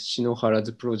the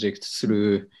Shinohara's project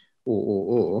through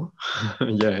OOO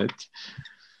yet.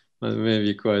 But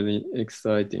maybe quite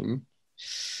exciting.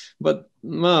 But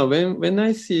when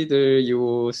I see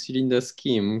your cylinder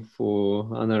scheme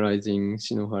for analyzing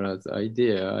Shinohara's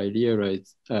idea, I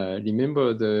realize,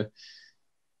 remember the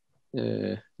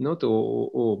not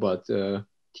OOO, but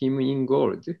Tim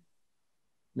Ingold.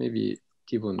 Maybe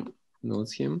Tibor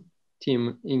knows him.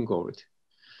 Tim Ingold.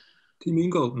 Tim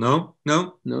Ingold? No.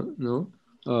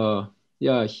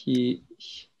 Yeah, he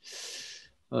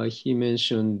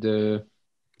mentioned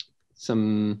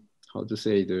some, how to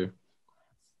say,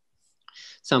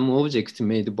 some object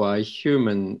made by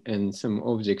human and some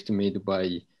object made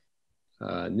by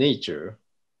nature.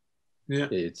 Yeah,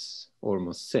 it's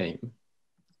almost same.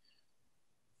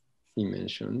 He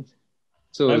mentioned.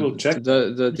 So I will check.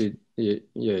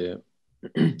 Yeah.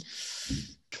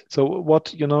 So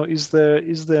what, is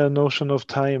there a notion of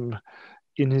time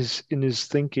in his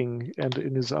thinking and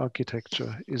in his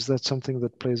architecture? Is that something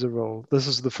that plays a role? This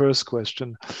is the first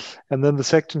question. And then the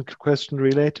second question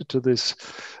related to this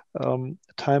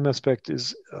time aspect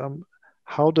is,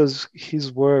 how does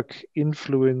his work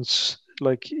influence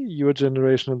like your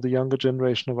generation and the younger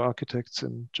generation of architects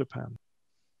in Japan?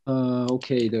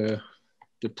 Okay, the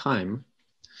time.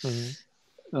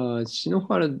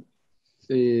 Shinohara,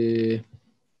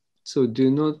 so do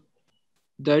not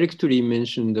directly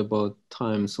mentioned about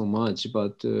time so much,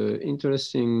 but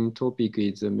interesting topic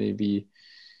is maybe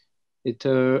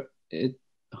eternity.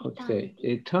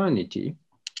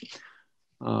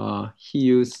 He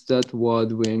used that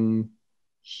word when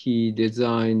he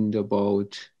designed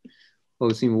about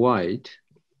housing white,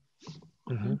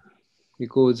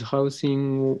 because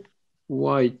housing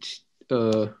white,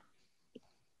 how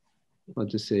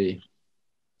to say,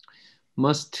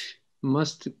 must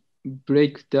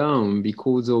break down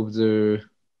because of the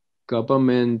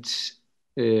government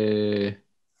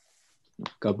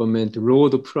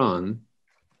road plan.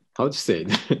 How to say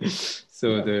it?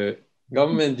 So the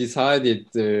government decided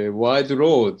the wide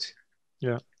road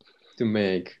to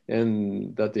make,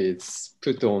 and that is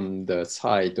put on the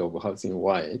side of housing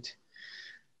white.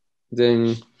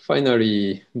 Then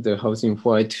finally the housing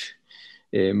white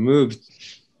moved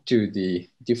to the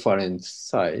different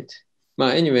side.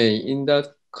 But anyway, in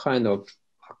that kind of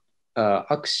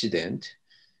accident,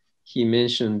 he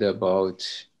mentioned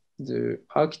about the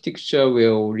architecture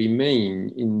will remain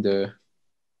in the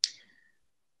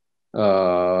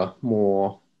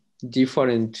more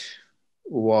different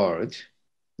world,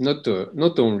 not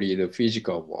only the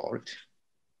physical world.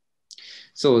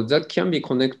 So that can be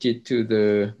connected to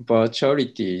the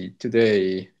virtuality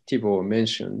today Tibor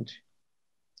mentioned.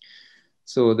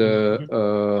 So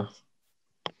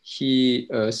he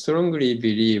strongly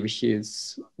believes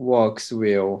his works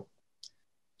will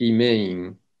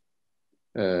remain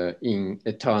in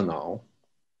eternal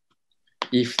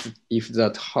if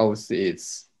that house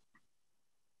is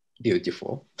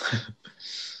beautiful.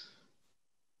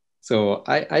 So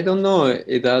I don't know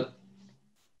if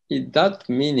that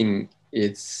meaning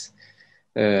it's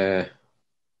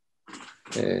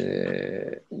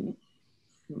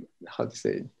how to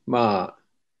say,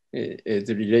 it's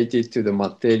related to the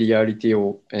materiality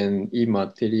and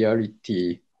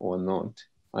immateriality or not.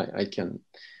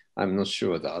 I'm not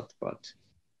sure that, but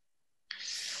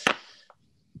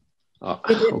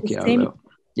okay, I will.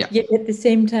 Yeah. Yet at the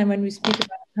same time, when we speak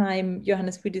about time,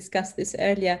 Johannes, we discussed this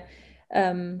earlier,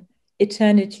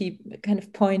 eternity kind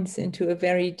of points into a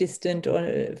very distant or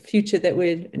a future that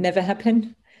will never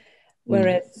happen.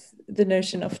 Whereas the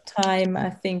notion of time, I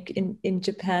think in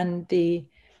Japan, the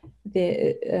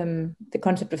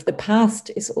concept of the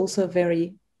past is also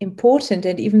very important.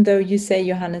 And even though you say,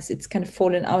 Johannes, it's kind of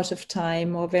fallen out of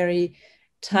time or very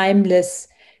timeless,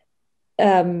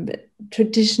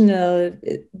 traditional,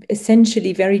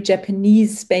 essentially very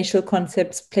Japanese spatial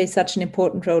concepts play such an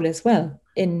important role as well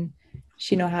in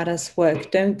Shinohara's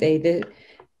work, don't they?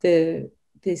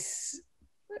 This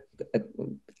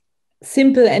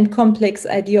simple and complex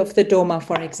idea of the doma,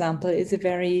 for example, is a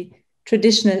very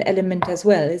traditional element as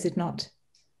well, is it not?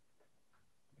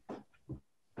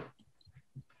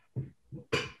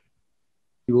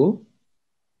 You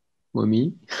or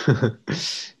me?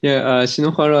 Yeah,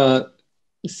 Shinohara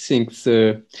thinks,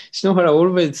 Shinohara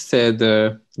always said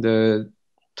the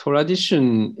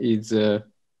tradition is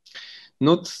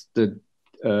not the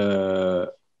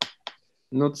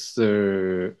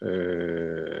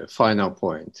final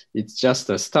point. It's just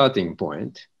a starting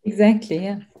point. Exactly,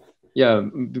 yeah. Yeah,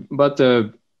 but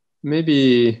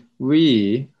maybe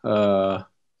we,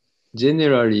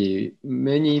 generally,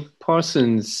 many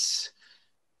persons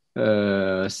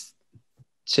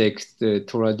check the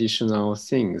traditional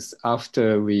things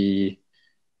after we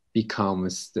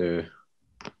becomes the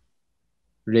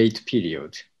late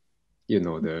period.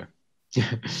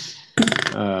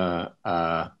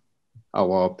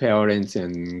 Our parents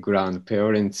and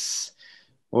grandparents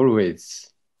always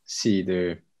see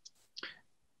the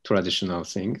traditional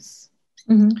things.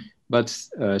 But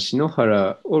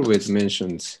Shinohara always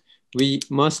mentions we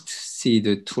must see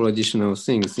the traditional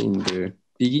things in the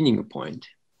beginning point.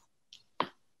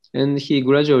 And he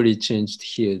gradually changed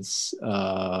his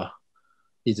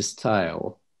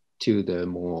style to the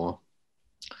more,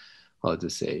 how to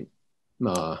say,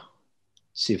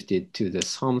 shifted to the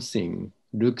something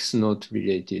looks not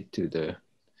related to the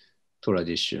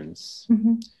traditions.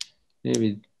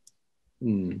 Maybe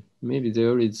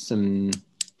there is some,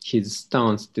 his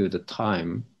stance to the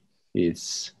time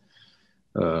is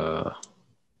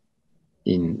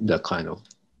in the kind of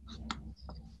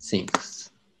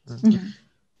things.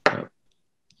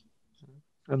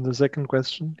 And the second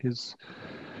question,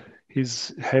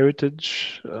 his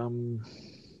heritage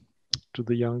to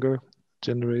the younger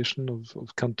generation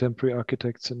of contemporary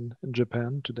architects in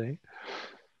Japan today.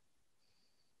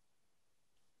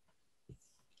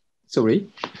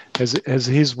 Sorry? Has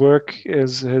his work,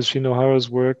 has Shinohara's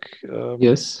work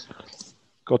yes,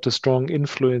 got a strong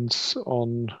influence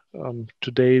on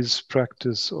today's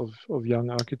practice of young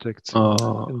architects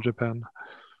in Japan?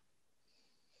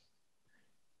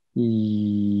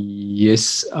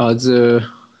 Yes, as a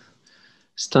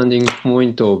standing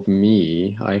point of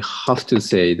me, I have to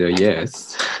say the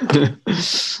yes.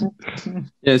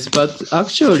 Yes, but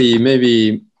actually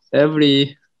maybe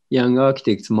every young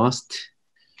architect must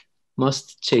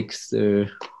check the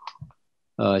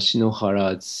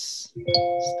Shinohara's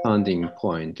standing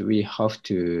point. We have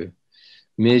to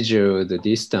measure the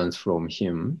distance from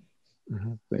him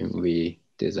when we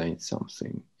design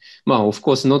something. Well, of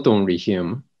course, not only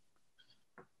him.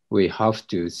 We have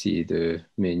to see the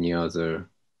many other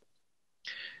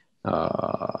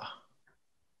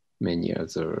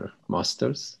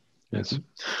masters. Yes.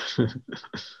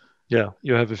 Yeah,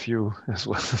 you have a few as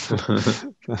well.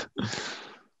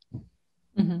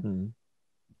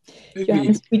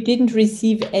 Johannes, we didn't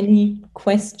receive any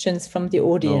questions from the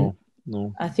audience.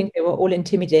 No. I think they were all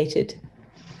intimidated.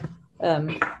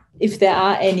 If there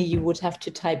are any, you would have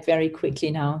to type very quickly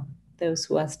now, those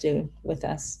who are still with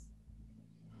us.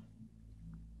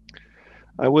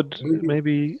 I would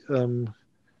maybe a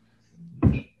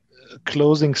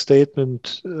closing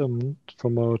statement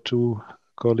from our two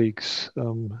colleagues,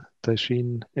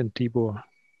 Taishin and Tibor,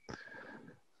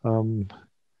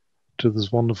 to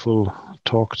this wonderful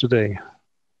talk today.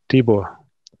 Tibor,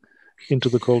 into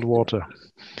the cold water.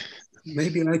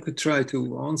 Maybe I could try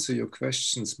to answer your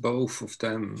questions, both of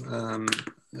them,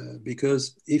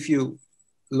 because if you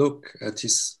look at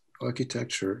his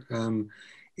architecture,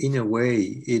 in a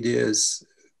way, it is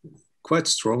quite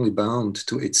strongly bound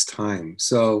to its time.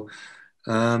 So,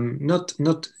 not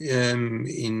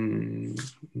in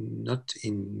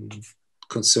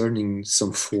concerning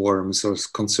some forms or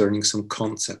concerning some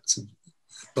concepts,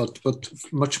 but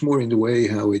much more in the way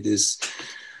how it is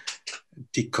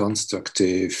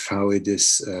deconstructive, how it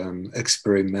is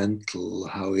experimental,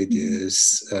 how it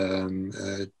is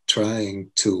trying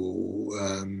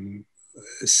to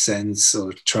sense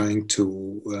or trying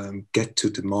to get to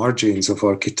the margins of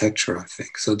architecture, I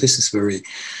think. So this is very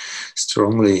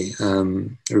strongly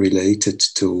related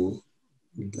to,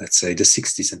 let's say, the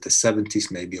 60s and the 70s,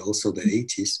 maybe also the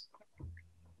 80s.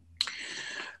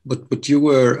 But you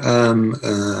were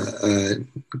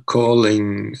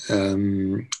calling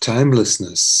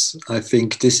timelessness. I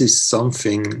think this is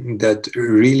something that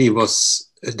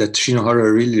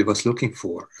Shinohara really was looking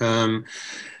for.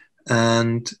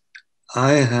 And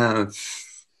I have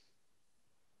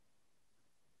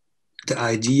the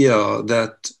idea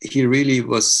that he really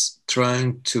was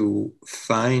trying to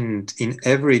find in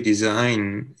every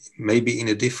design, maybe in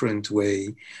a different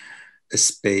way, a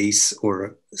space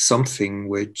or something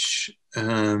which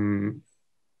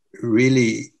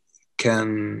really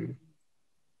can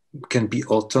be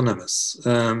autonomous,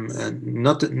 and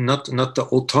not the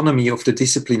autonomy of the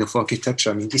discipline of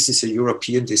architecture. I mean, this is a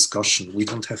European discussion. We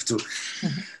don't have to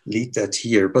lead that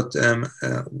here. But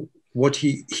what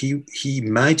he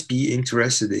might be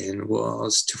interested in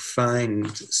was to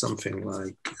find something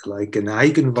like an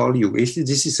eigenvalue.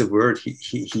 This is a word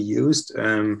he used,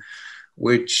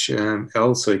 which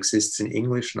also exists in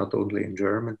English, not only in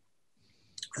German.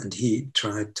 And he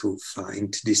tried to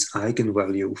find this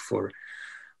eigenvalue for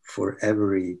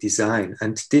every design.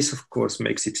 And this, of course,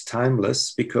 makes it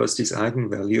timeless, because this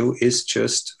eigenvalue is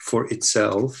just for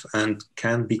itself and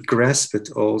can be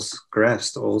grasped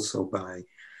also by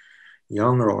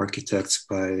younger architects,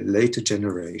 by later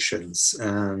generations,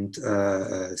 and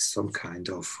some kind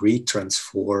of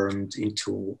retransformed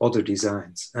into other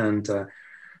designs. And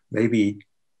maybe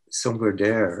somewhere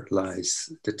there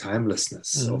lies the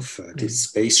timelessness of this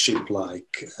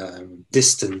spaceship-like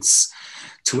distance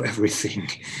to everything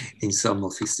in some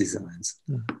of his designs.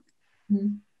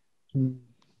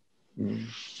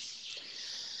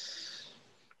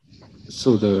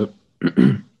 So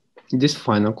this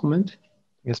final comment?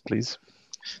 Yes, please.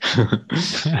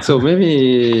 So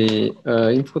maybe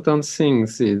important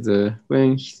things is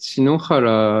when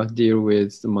Shinohara deal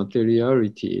with the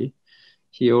materiality,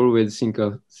 he always think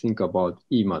about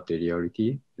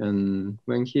immateriality. And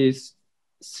when he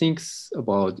thinks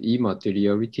about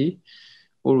immateriality,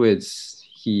 always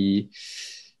he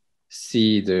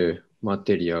see the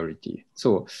materiality.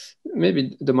 So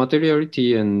maybe the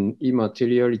materiality and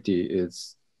immateriality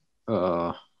is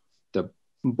the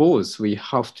both we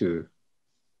have to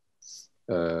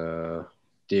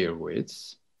deal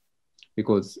with,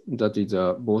 because that is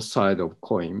both side of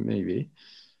coin maybe.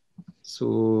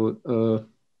 So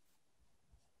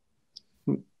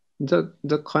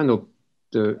that kind of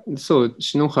so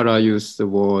Shinohara used the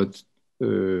word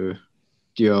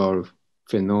dual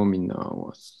phenomena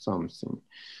or something.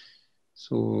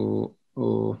 So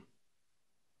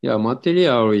yeah,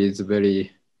 material is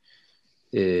very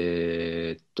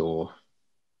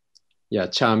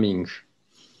charming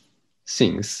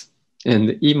things, and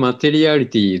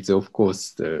immateriality is of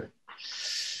course the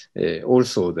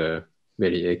also the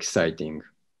very exciting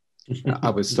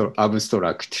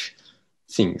abstract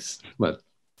things,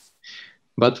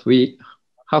 but we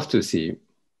have to see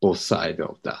both sides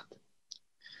of that,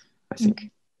 I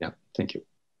think. Yeah, thank you.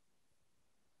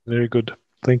 Very good,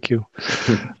 thank you.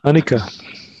 Annika,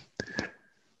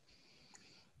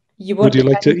 would you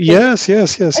like to? Yes. Yeah.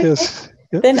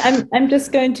 Then I'm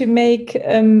just going to make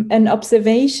an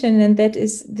observation, and that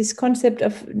is this concept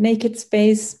of naked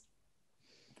space,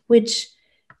 which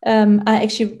I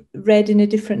actually read in a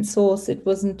different source. It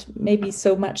wasn't maybe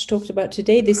so much talked about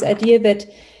today. This idea that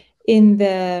in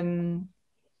the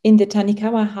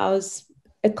Tanikawa house,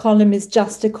 a column is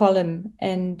just a column,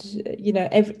 and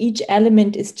each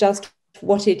element is just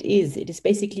what it is. It is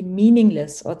basically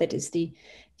meaningless, or that is the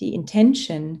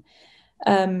intention.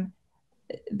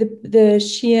 The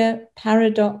sheer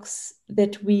paradox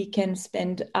that we can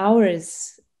spend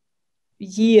hours,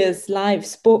 years,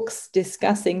 lives, books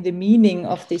discussing the meaning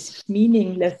of this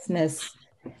meaninglessness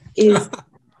is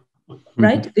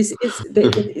right. This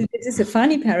is a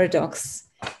funny paradox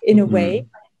in a way,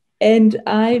 and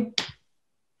I'm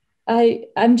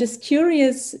just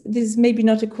curious. This is maybe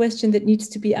not a question that needs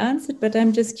to be answered, but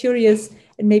I'm just curious,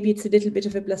 and maybe it's a little bit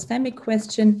of a blasphemic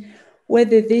question,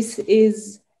 whether this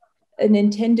is an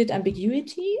intended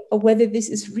ambiguity, or whether this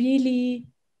is really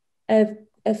a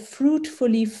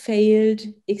fruitfully failed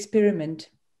experiment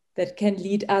that can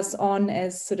lead us on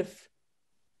as sort of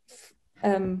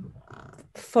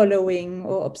following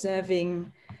or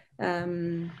observing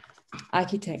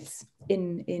architects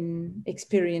in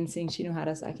experiencing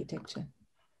Shinohara's architecture.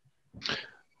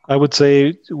 I would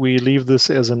say we leave this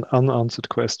as an unanswered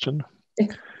question.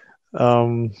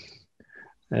 And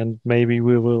maybe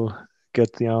we will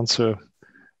get the answer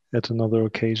at another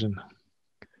occasion.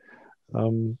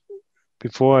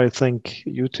 Before I thank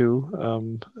you two,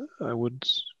 I would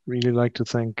really like to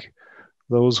thank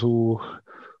those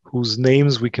whose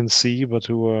names we can see, but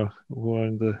who are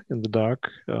in the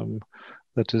dark.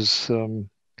 That is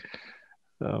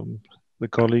the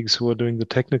colleagues who are doing the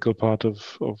technical part of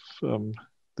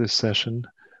this session,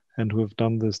 and who have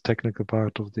done this technical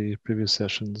part of the previous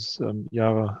sessions.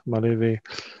 Yara Maleve,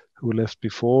 who left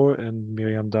before, and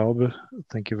Miriam Daube.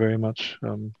 Thank you very much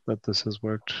that this has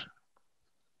worked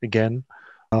again.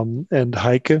 And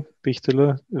Heike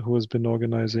Bichteler, who has been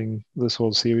organizing this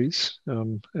whole series.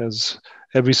 As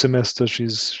every semester,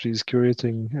 she's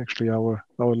curating actually our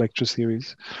lecture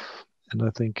series, and I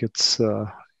think it's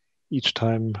each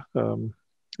time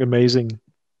amazing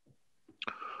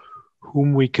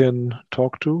whom we can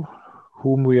talk to,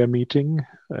 whom we are meeting,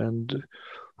 and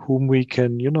whom we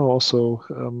can, also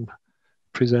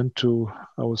present to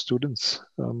our students.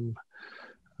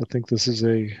 I think this is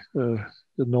a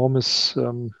enormous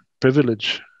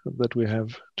privilege that we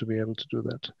have to be able to do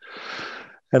that.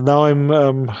 And now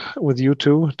I'm with you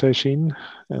two, Taishin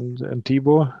and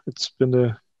Tibor. It's been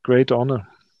a great honor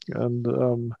and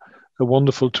a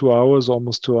wonderful 2 hours,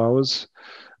 almost 2 hours,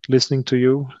 listening to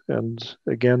you. And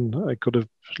again, I could have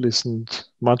listened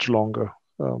much longer.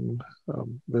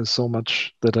 There's so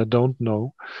much that I don't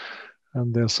know,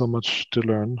 and there's so much to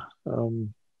learn.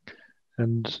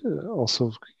 And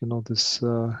also, this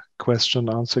question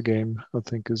answer game, I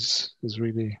think is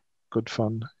really good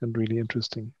fun and really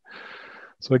interesting.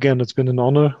 So again, it's been an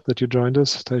honor that you joined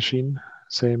us, Taishin.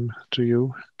 Same to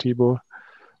you, Tibor.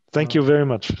 Thank you very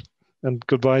much, and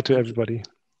goodbye to everybody.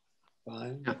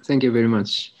 Bye. Thank you very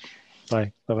much.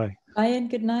 Bye. Bye-bye. Bye and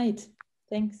good night.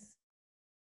 Thanks.